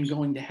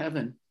going to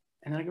heaven.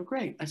 And I go,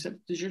 great. I said,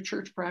 does your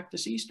church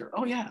practice Easter?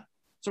 Oh, yeah.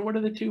 So what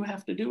do the two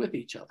have to do with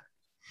each other?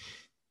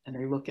 And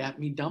they look at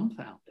me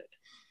dumbfounded.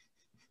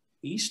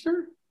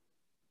 Easter?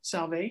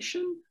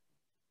 Salvation?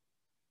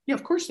 Yeah,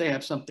 of course they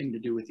have something to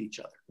do with each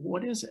other.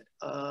 What is it?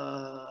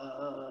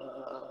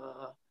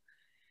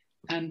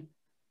 And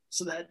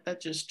so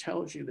that just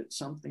tells you that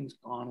something's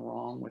gone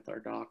wrong with our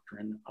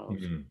doctrine of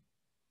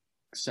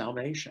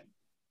salvation.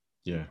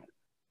 Yeah,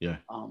 yeah.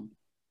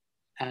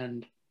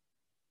 And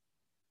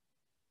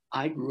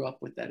I grew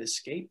up with that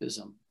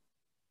escapism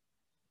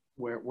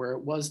where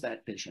it was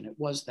that vision, it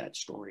was that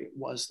story, it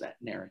was that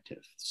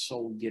narrative,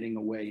 soul getting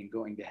away and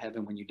going to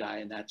heaven when you die,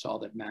 and that's all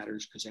that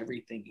matters, because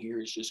everything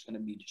here is just going to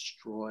be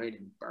destroyed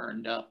and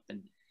burned up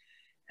and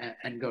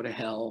go to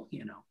hell,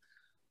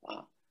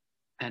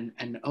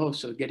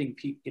 so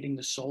getting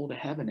the soul to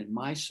heaven, and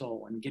my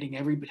soul, and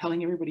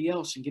telling everybody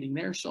else and getting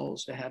their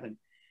souls to heaven,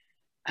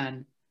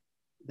 and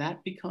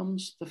that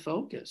becomes the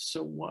focus.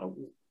 So why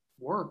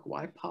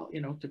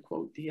to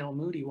quote D.L.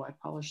 Moody, why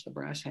polish the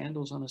brass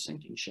handles on a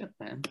sinking ship,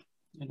 man?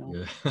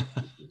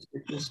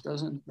 It just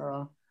doesn't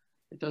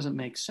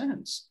make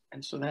sense.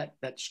 And so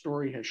that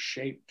story has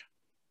shaped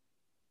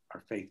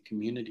our faith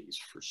communities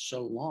for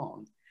so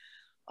long.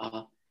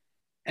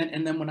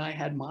 And then when I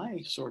had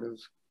my sort of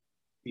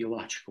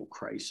theological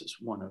crisis,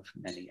 one of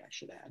many I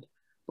should add,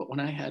 but when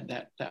I had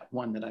that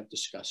one that I've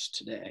discussed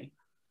today,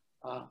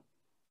 I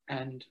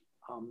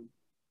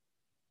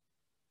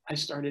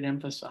started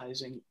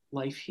emphasizing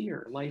life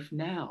here, life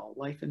now,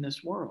 life in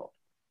this world.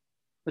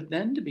 But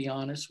then, to be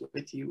honest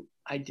with you,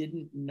 I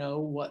didn't know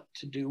what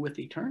to do with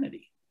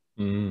eternity,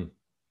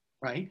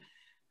 right?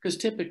 Because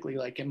typically,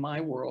 like in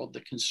my world,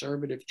 the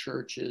conservative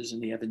churches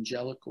and the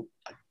evangelical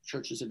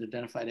churches that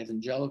identified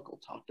evangelical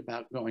talked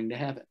about going to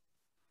heaven.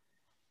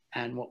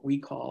 And what we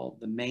call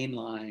the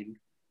mainline,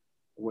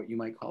 or what you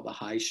might call the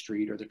high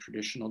street or the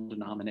traditional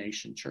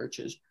denomination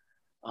churches,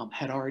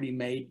 had already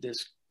made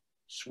this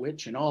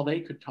switch, and all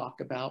they could talk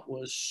about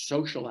was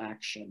social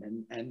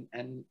action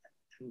and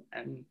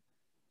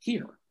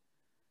here.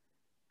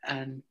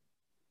 And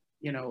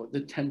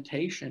the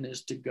temptation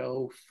is to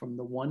go from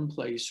the one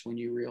place when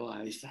you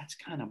realize that's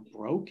kind of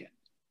broken,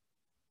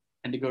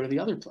 and to go to the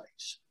other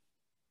place.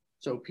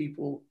 So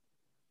people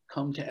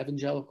come to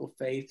evangelical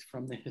faith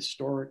from the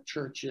historic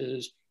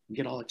churches and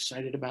get all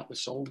excited about the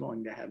soul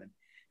going to heaven.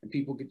 And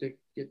people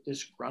get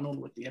disgruntled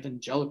with the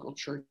evangelical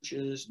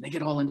churches, and they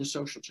get all into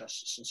social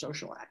justice and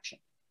social action.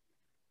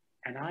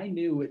 And I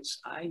knew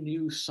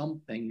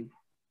something,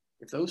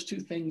 if those two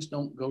things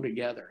don't go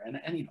together, and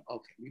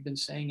okay, we've been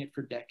saying it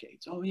for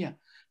decades. Oh yeah,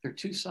 they're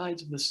two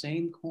sides of the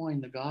same coin,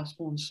 the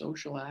gospel and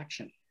social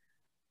action.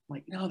 I'm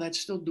like, no, that's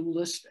still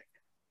dualistic,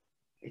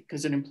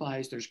 because it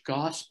implies there's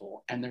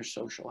gospel and there's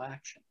social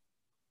action.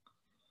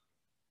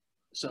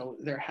 So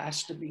there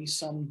has to be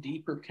some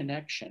deeper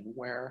connection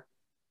where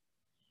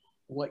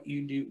what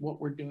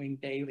we're doing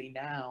daily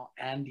now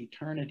and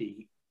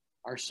eternity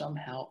are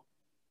somehow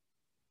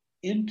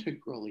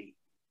integrally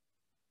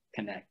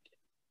connected,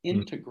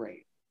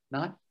 integrate,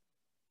 not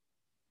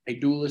a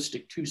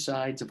dualistic two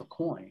sides of a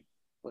coin,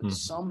 but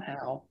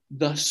somehow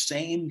the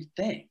same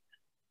thing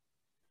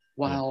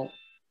while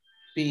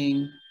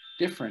being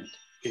different,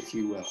 if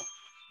you will.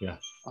 Yeah.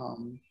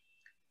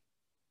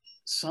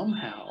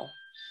 Somehow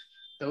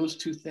those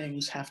two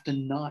things have to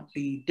not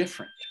be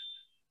different.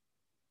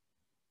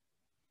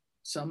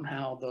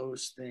 Somehow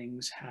those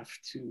things have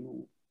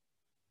to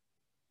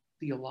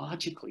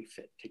theologically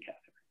fit together.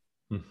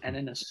 And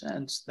in a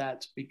sense,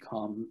 that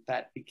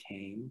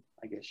became,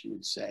 I guess you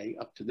would say,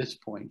 up to this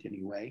point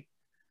anyway,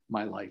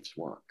 my life's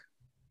work.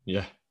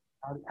 Yeah.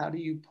 How do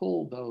you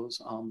pull those,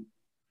 to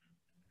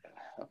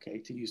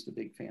use the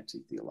big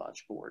fancy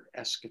theological word,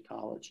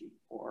 eschatology,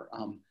 or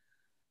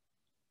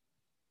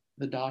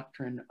the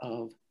doctrine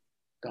of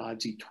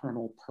God's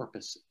eternal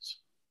purposes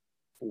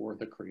for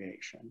the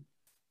creation,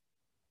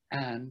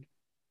 and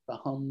the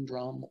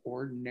humdrum,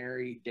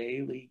 ordinary,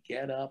 daily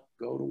get up,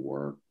 go to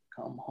work,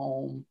 come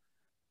home,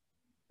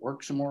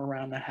 work some more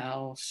around the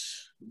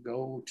house,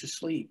 go to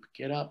sleep,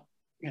 get up,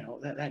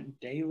 that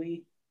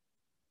daily,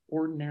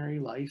 ordinary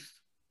life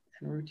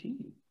and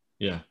routine.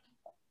 Yeah.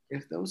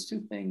 If those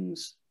two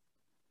things,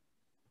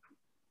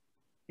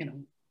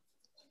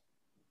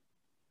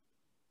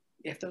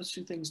 if those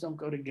two things don't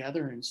go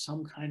together in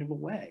some kind of a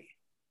way,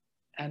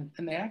 and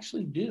they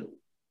actually do.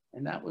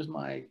 And that was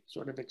my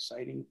sort of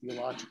exciting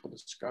theological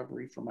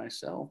discovery for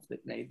myself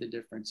that made the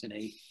difference and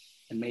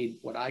made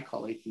what I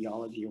call a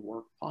theology of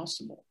work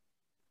possible.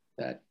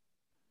 That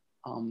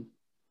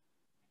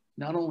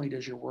not only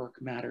does your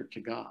work matter to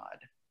God,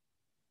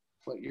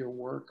 but your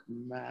work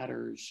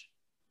matters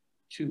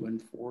to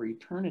and for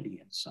eternity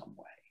in some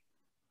way.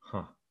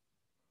 Huh.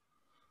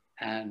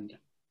 And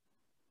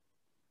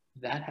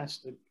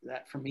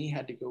that for me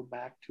had to go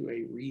back to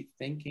a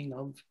rethinking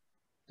of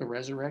the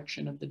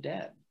resurrection of the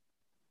dead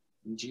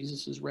and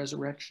Jesus's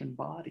resurrection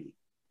body,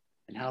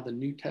 and how the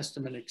New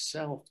Testament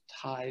itself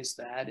ties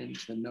that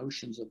into the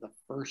notions of the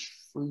first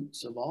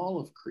fruits of all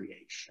of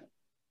creation,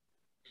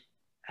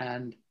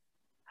 and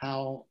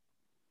how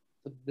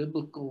the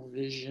biblical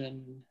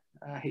vision,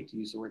 I hate to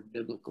use the word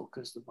biblical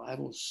because the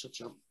Bible is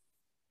such a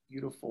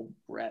beautiful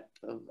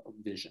breadth of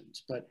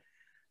visions, but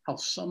how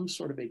some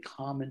sort of a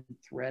common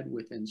thread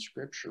within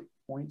Scripture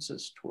points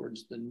us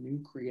towards the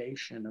new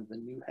creation of the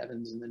new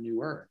heavens and the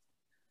new earth.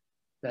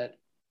 That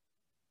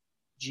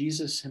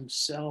Jesus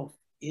himself,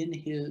 in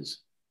his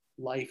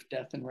life,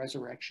 death, and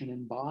resurrection,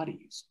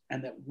 embodies,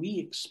 and that we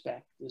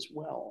expect as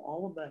well.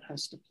 All of that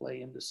has to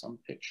play into some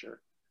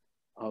picture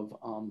of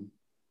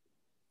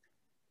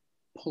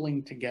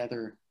pulling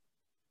together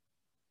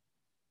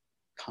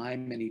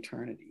time and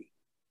eternity.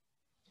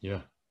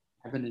 Yeah.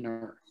 Heaven and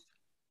earth.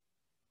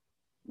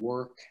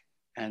 Work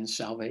and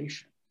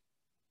salvation.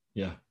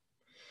 Yeah.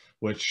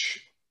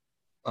 Which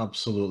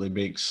absolutely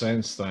makes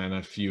sense then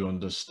if you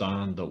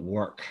understand that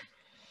work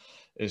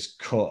is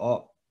caught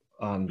up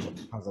and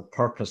has a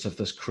purpose. If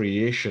this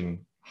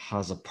creation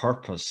has a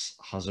purpose,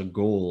 has a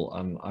goal,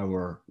 and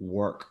our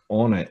work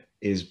on it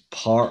is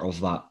part of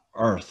that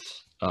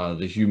earth,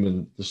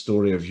 the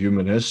story of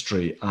human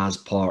history as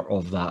part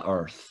of that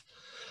earth,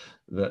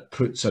 that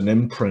puts an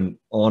imprint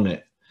on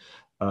it.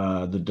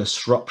 The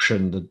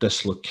disruption, the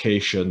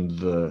dislocation,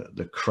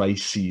 the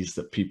crises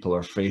that people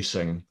are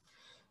facing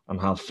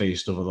and have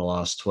faced over the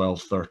last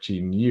 12,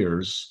 13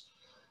 years,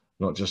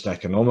 not just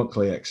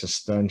economically,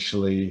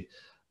 existentially.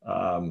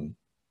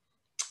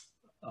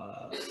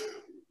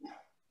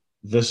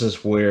 This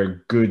is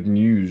where good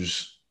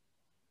news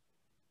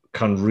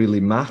can really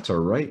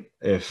matter, right?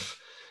 If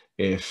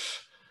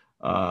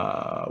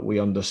we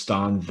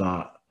understand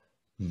that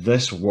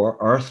this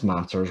earth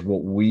matters,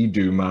 what we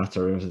do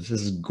matters, if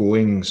this is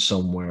going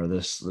somewhere,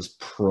 this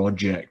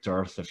project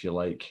earth, if you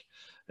like,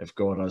 if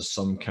God has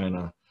some kind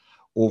of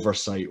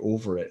oversight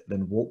over it,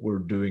 then what we're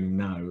doing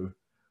now,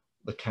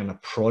 the kind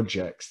of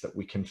projects that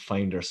we can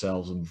find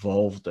ourselves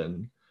involved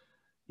in,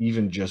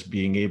 even just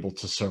being able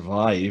to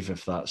survive,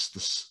 if that's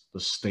the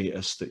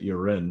status that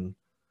you're in,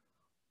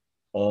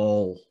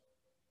 all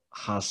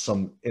has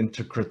some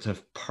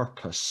integrative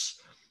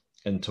purpose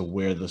into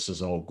where this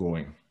is all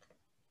going.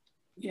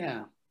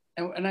 Yeah.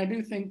 And I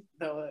do think,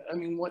 though,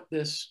 what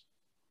this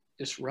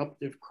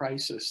disruptive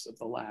crisis of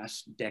the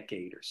last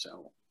decade or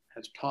so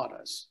has taught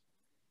us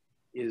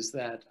is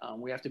that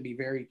we have to be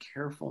very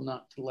careful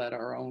not to let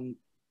our own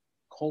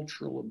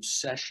cultural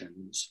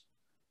obsessions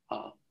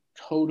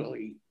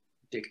totally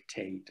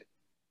dictate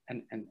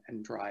and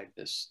drive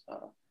this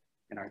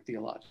in our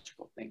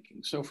theological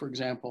thinking. So, for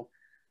example,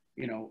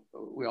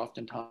 we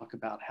often talk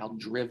about how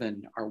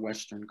driven our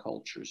Western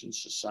cultures and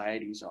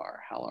societies are,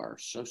 how our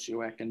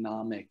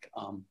socioeconomic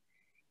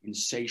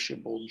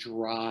insatiable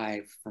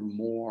drive for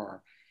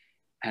more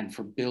and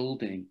for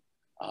building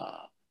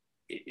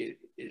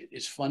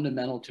is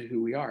fundamental to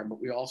who we are.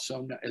 But we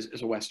also know,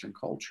 as a Western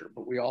culture,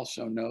 but we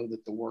also know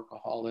that the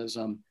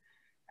workaholism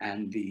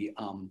and the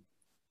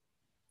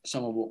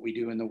some of what we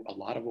do a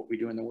lot of what we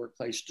do in the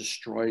workplace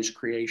destroys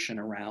creation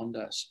around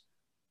us.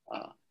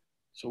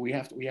 So we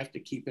have to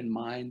keep in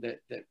mind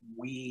that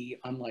we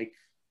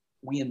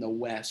in the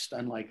West,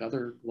 unlike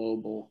other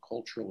global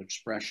cultural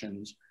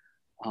expressions,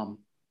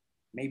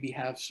 maybe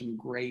have some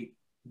great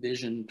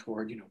vision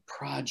toward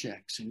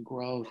projects and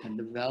growth and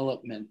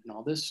development and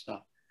all this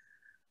stuff,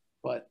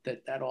 but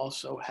that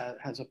also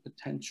has a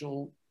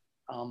potential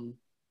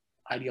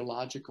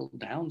ideological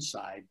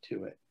downside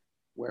to it,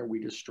 where we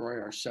destroy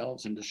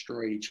ourselves and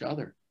destroy each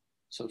other.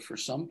 So for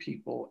some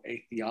people,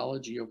 a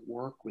theology of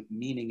work with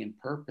meaning and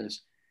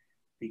purpose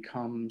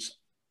becomes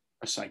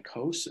a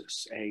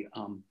psychosis, a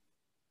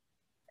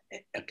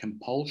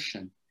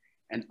compulsion,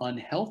 an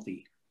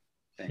unhealthy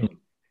thing,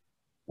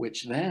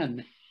 which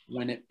then,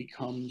 when it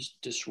becomes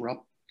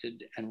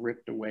disrupted and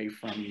ripped away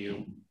from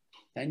you,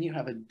 then you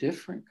have a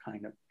different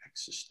kind of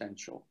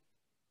existential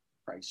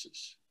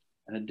crisis.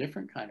 and a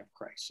different kind of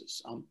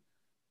crisis.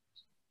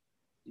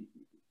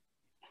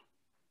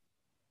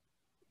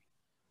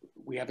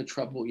 We have a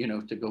trouble,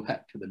 to go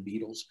back to the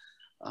Beatles,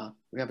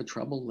 we have a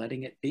trouble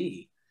letting it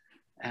be.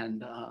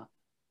 And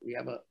we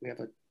have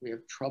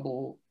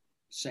trouble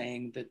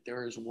saying that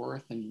there is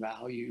worth and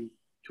value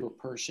to a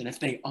person if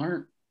they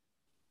aren't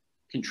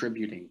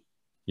contributing.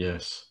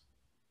 Yes.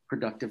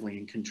 Productively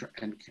and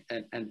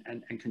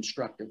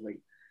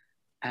constructively.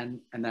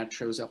 And that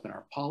shows up in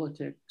our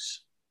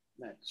politics.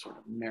 That sort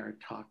of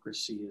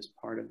meritocracy is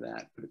part of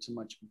that, but it's a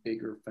much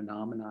bigger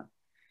phenomenon.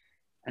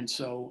 And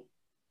so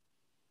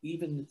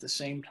even at the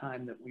same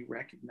time that we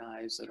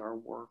recognize that our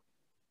work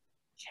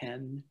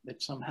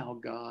that somehow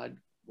God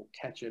will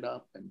catch it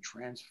up and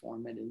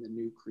transform it in the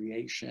new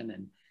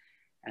creation,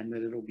 and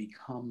that it'll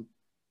become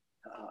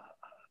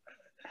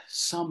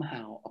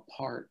somehow a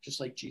part,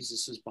 just like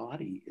Jesus's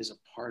body is a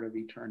part of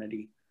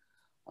eternity,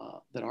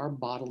 that our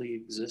bodily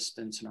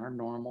existence and our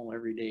normal,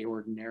 everyday,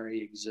 ordinary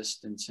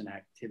existence and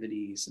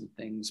activities and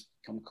things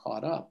become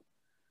caught up.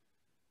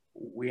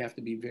 We have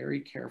to be very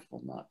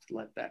careful not to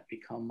let that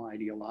become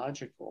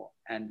ideological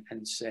and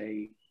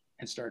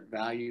start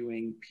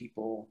valuing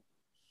people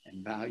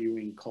and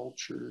valuing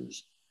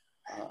cultures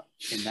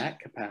in that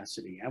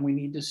capacity. And we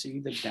need to see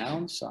the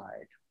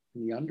downside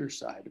and the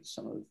underside of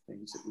some of the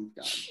things that we've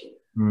done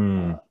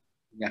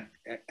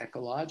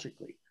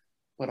ecologically.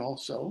 But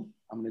also,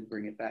 I'm going to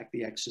bring it back,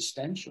 the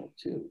existential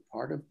too.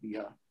 Part of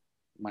the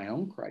my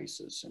own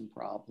crisis and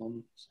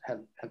problems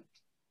have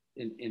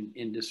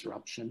in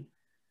disruption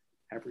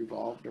have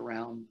revolved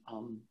around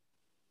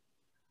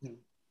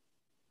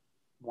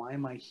why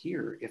am I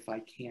here if I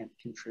can't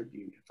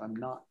contribute, if I'm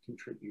not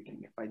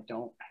contributing, if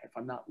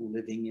I'm not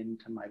living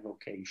into my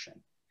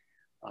vocation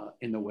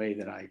in the way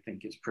that I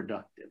think is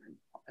productive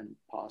and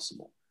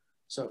possible.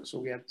 So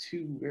we have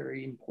two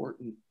very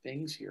important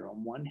things here.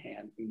 On one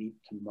hand, we need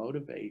to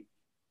motivate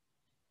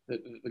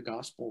the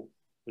gospel.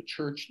 The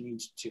church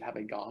needs to have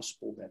a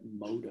gospel that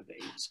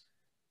motivates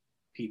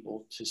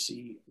people to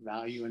see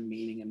value and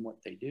meaning in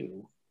what they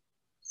do.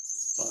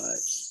 But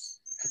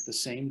at the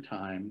same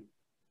time,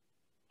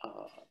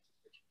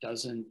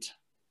 doesn't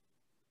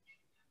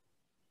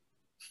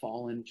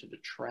fall into the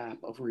trap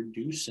of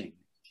reducing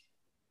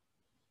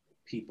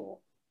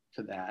people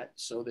to that,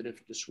 so that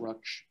if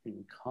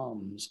disruption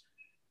comes,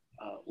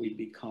 we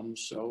become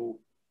so,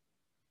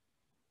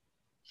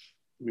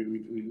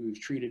 we've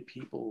treated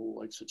people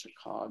like such a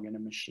cog in a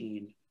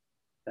machine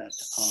that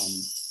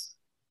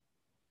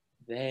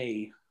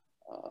they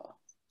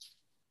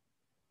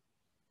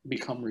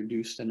become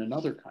reduced in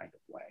another kind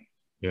of way.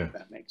 Yeah. If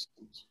that makes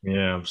sense.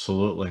 Yeah,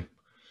 absolutely.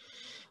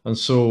 And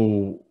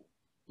so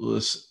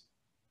this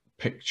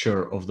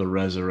picture of the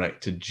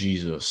resurrected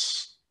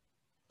Jesus,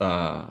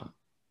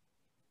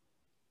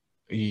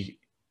 he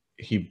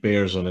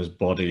bears on his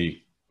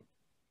body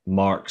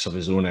marks of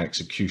his own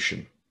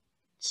execution.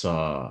 It's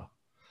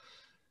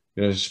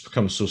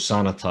become so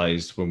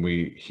sanitized when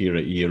we hear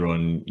it year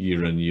in,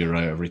 year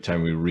out. Every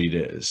time we read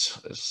it,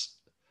 it's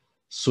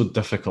so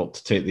difficult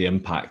to take the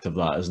impact of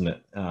that, isn't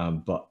it?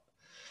 But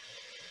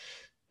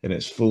in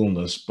its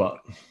fullness, but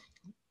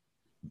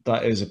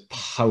that is a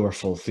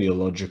powerful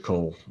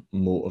theological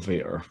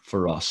motivator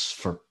for us,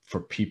 for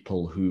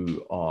people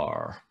who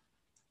are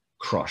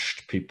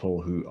crushed,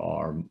 people who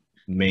are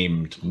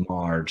maimed,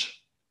 marred,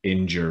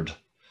 injured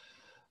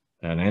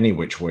in any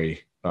which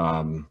way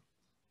at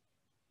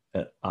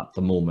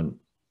the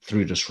moment,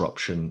 through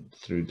disruption,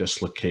 through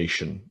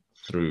dislocation,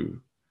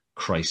 through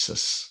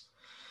crisis.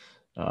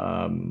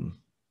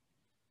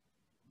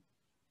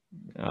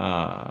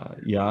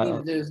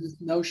 There's this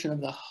notion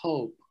of the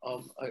hope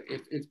of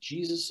if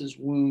Jesus's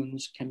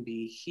wounds can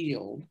be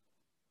healed,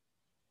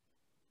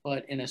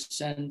 but in a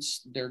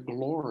sense, their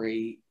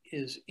glory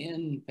is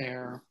in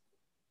their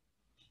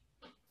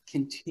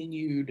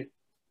continued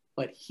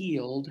but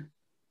healed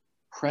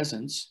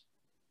presence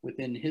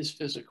within his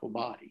physical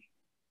body.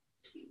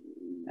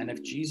 And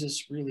if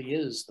Jesus really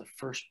is the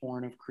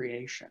firstborn of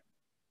creation,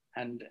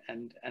 and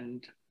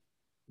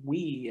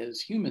we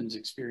as humans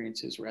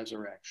experience his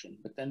resurrection,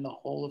 but then the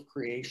whole of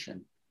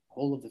creation,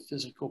 whole of the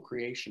physical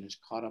creation is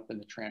caught up in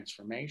the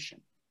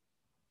transformation,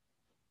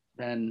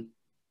 then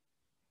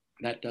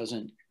that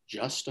doesn't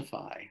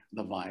justify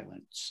the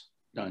violence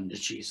done to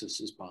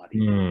Jesus's body.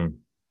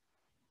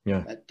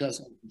 Yeah. That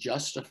doesn't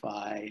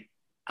justify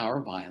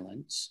our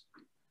violence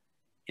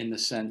in the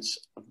sense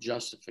of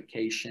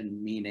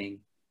justification, meaning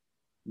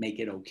make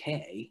it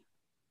okay,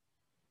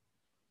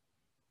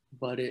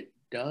 but it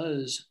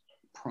does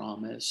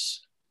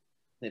promise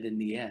that in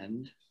the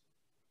end,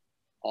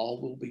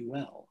 all will be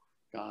well.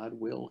 God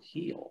will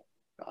heal.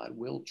 God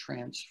will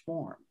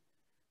transform.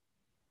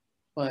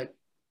 But,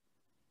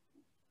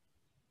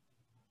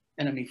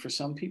 and I mean, for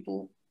some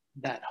people,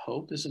 that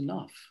hope is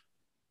enough.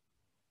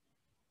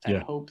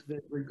 That hope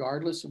that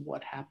regardless of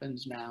what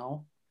happens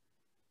now,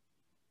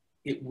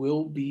 it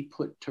will be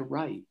put to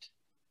right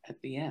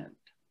at the end.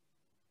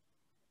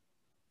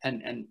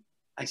 And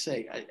I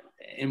say,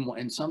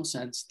 in some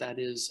sense, that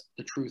is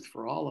the truth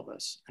for all of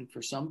us. And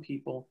for some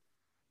people,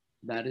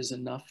 that is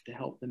enough to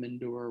help them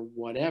endure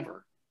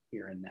whatever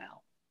here and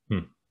now.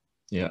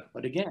 Yeah.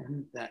 But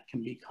again, that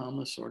can become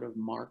a sort of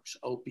Marx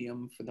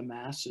opium for the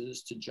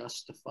masses to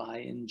justify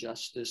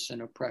injustice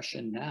and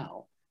oppression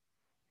now.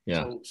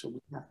 Yeah. So we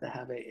have to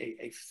have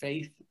a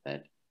faith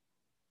that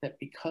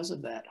because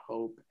of that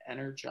hope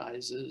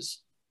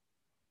energizes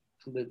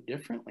to live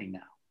differently now.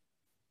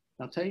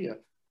 I'll tell you,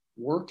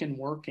 work and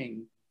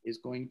working is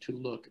going to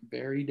look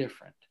very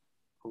different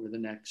over the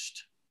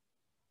next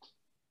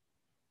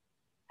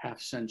half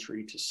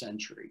century to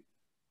century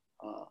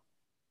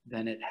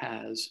than it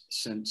has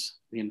since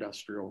the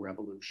Industrial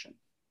Revolution.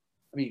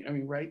 I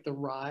mean, right? The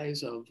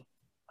rise of,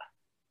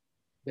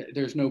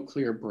 there's no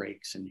clear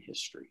breaks in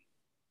history,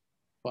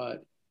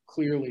 but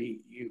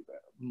clearly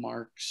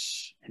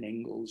Marx and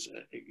Engels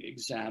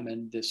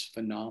examined this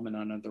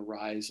phenomenon of the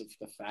rise of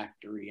the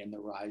factory and the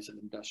rise of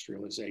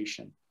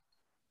industrialization,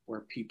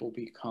 where people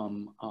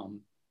become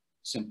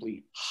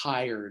simply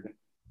hired.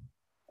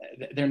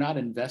 They're not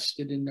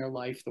invested in their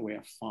life the way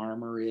a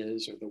farmer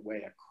is or the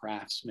way a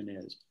craftsman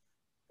is,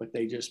 but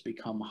they just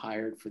become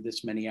hired for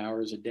this many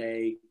hours a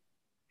day.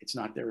 It's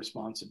not their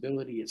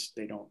responsibility.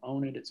 They don't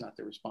own it. It's not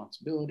their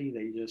responsibility.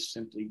 They just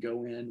simply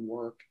go in,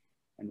 work,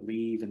 and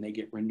leave, and they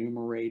get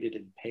remunerated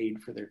and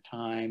paid for their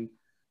time,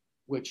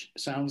 which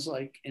sounds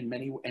like and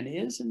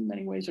is in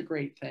many ways a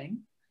great thing,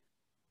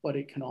 but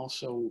it can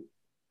also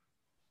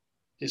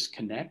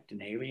disconnect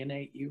and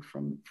alienate you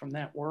from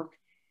that work,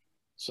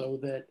 so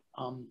that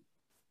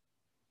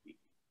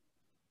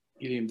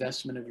the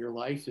investment of your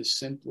life is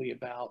simply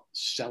about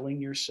selling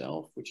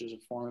yourself, which is a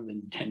form of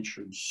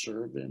indentured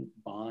servant,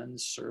 bond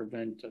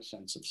servant, a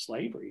sense of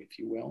slavery, if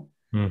you will.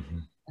 Mm-hmm.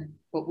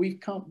 But we've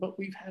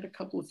had a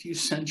couple of few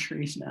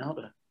centuries now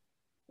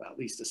at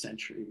least a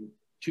century,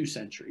 2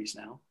 centuries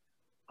now,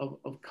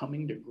 of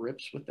coming to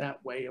grips with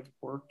that way of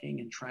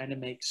working and trying to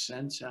make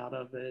sense out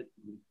of it.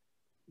 And,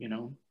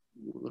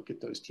 you look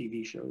at those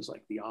TV shows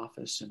like The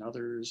Office and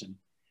others, and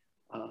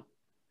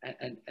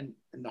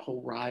the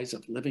whole rise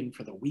of living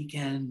for the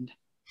weekend,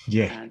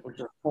 which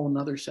are a whole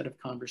nother set of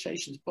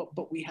conversations.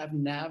 But we have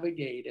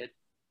navigated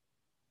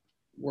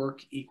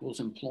work equals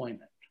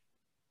employment.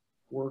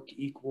 Work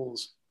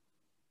equals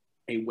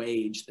a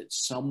wage that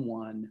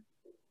someone,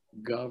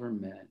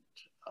 government,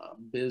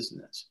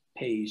 business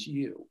pays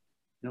you,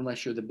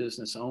 unless you're the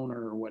business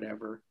owner or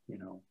whatever,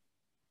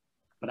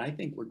 But I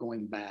think we're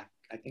going back.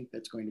 I think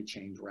that's going to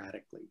change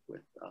radically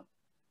with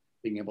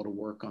being able to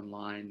work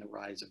online, the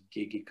rise of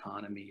gig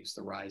economies,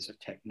 the rise of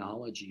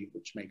technology,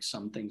 which makes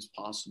some things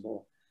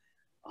possible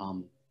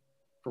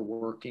for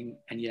working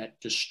and yet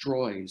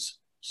destroys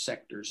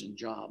sectors and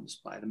jobs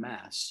by the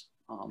mass.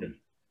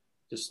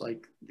 Just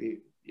like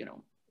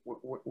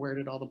where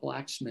did all the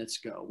blacksmiths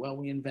go? Well,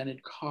 we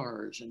invented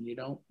cars, and you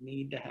don't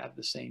need to have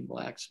the same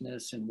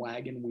blacksmiths and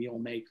wagon wheel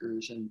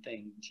makers and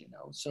things,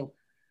 So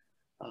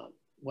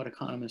what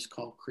economists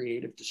call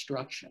creative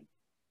destruction.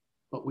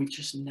 But we've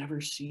just never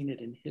seen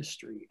it in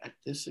history at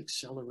this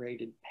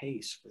accelerated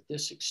pace for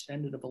this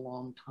extended of a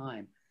long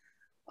time.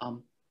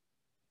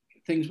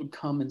 Things would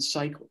come in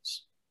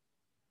cycles.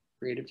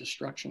 Creative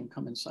destruction would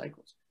come in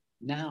cycles.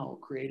 Now,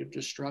 creative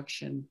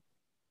destruction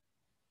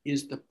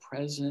is the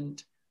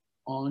present,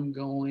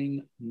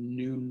 ongoing,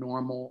 new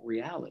normal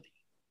reality.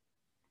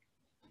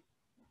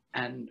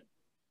 And,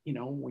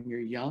 when you're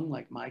young,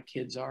 like my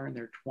kids are in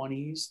their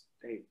 20s,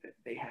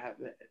 they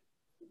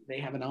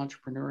have an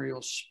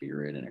entrepreneurial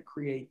spirit and a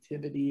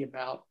creativity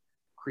about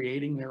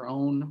creating their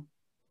own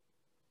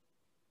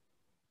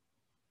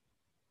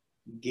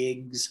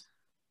gigs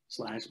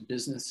 /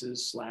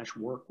 businesses /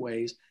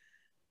 workways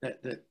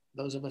that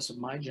those of us of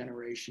my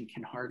generation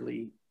can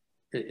hardly,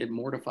 it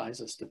mortifies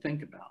us to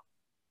think about.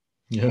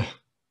 Yeah.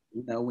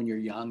 When you're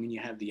young and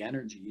you have the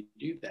energy, you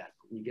do that.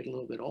 But when you get a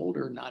little bit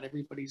older, not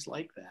everybody's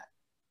like that.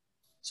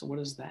 So what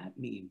does that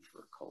mean for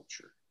a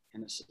culture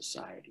and a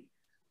society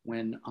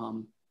when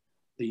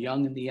the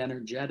young and the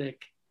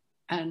energetic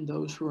and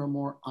those who are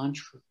more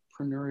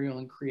entrepreneurial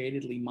and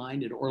creatively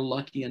minded or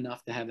lucky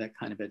enough to have that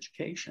kind of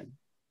education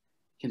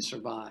can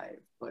survive,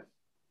 but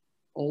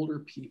older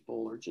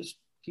people or just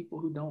people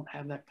who don't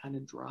have that kind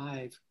of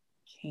drive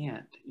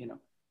can't?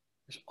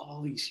 There's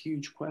all these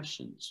huge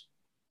questions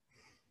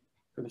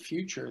for the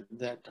future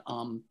that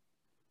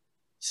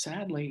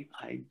sadly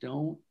I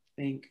don't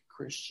think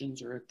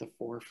Christians are at the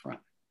forefront.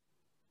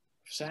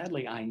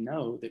 Sadly, I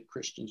know that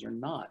Christians are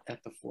not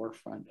at the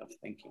forefront of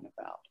thinking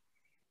about.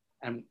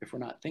 And if we're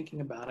not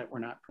thinking about it, we're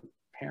not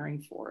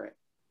preparing for it.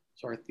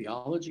 So our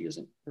theology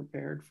isn't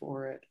prepared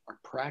for it. Our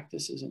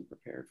practice isn't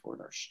prepared for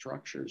it. Our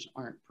structures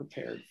aren't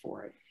prepared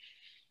for it.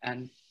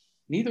 And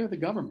neither are the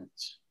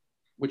governments,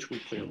 which we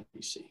clearly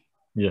see.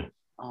 Yeah.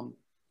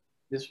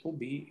 This will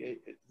be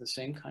the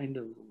same kind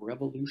of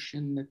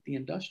revolution that the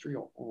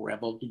Industrial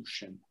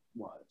Revolution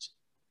was.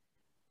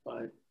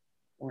 But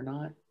we're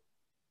not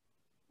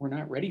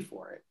ready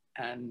for it.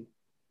 And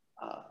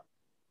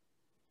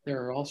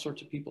there are all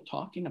sorts of people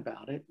talking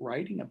about it,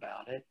 writing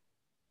about it,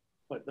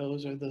 but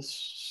those are the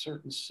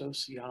certain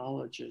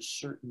sociologists,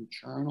 certain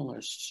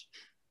journalists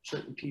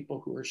certain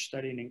people who are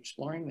studying and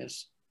exploring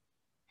this.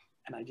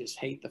 And I just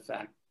hate the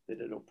fact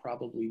that it'll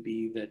probably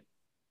be that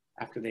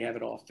after they have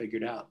it all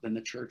figured out, then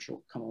the church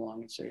will come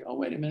along and say, oh,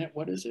 wait a minute,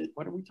 what is it?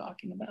 What are we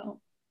talking about?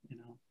 You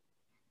know?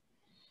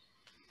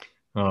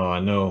 Oh, I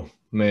know.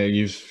 May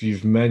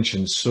you've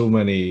mentioned so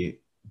many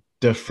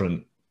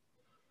different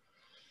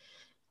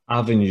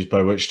avenues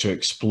by which to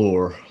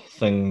explore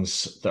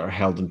things that are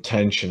held in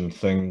tension,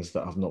 things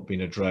that have not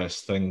been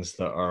addressed, things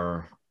that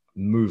are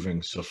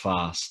moving so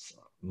fast.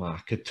 I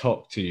could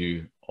talk to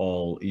you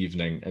all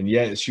evening, and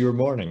yet it's your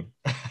morning.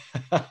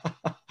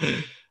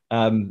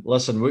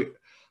 Listen,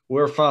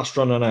 we're fast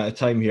running out of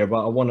time here,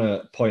 but I want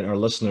to point our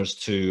listeners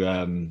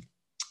to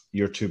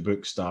your two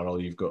books,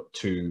 Darrell. You've got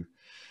two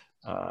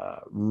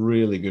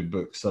really good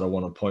books that I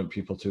want to point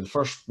people to. The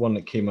first one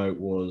that came out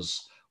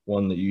was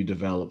one that you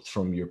developed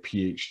from your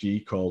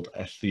PhD called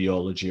A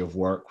Theology of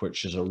Work,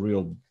 which is a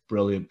real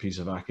brilliant piece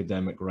of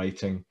academic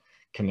writing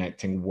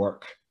connecting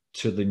work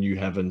to the new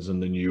heavens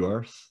and the new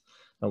earth.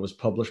 That was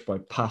published by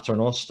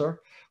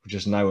Paternoster, which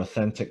is now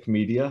Authentic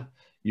Media.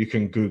 You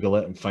can Google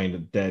it and find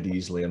it dead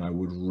easily, and I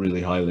would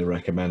really highly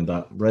recommend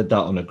that. Read that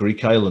on a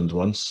Greek island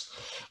once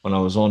when I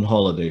was on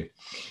holiday.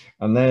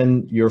 And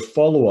then your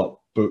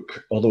follow-up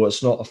book, although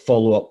it's not a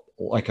follow-up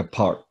like a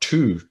part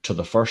 2 to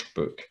the first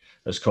book,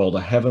 is called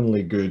A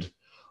Heavenly Good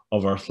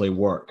of Earthly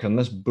Work. And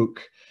this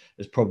book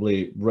is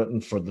probably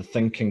written for the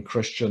thinking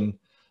Christian,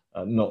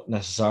 not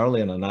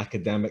necessarily in an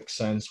academic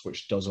sense,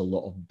 which does a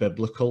lot of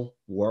biblical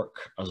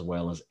work as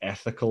well as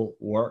ethical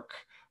work,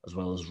 as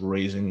well as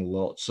raising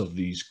lots of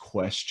these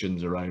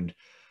questions around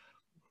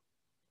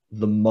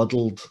the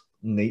muddled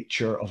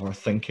nature of our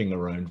thinking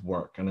around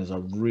work, and is a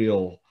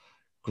real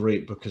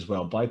great book as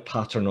well by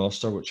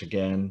Paternoster, which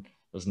again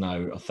is now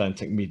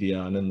Authentic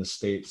Media, and in the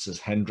States is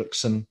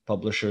Hendrickson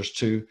Publishers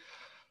too.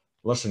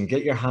 Listen,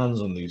 get your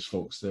hands on these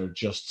folks. They're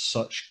just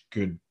such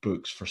good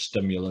books for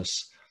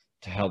stimulus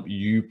to help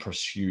you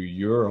pursue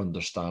your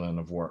understanding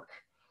of work.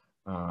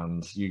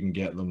 And you can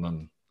get them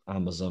on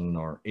Amazon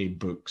or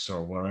AbeBooks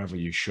or wherever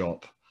you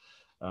shop,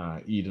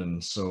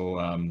 Eden.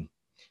 So,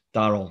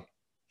 Darrell,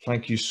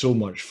 thank you so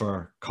much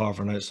for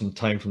carving out some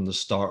time from the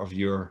start of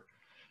your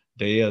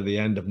day at the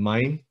end of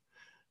mine.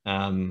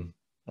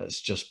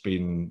 It's just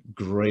been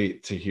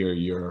great to hear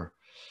your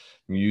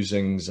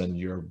musings and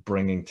your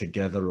bringing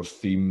together of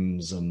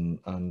themes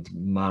and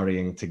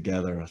marrying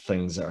together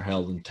things that are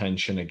held in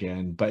tension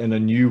again, but in a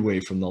new way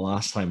from the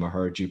last time I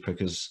heard you,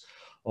 because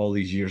all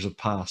these years have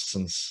passed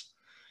since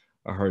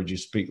I heard you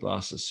speak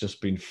last. It's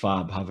just been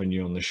fab having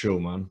you on the show,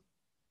 man.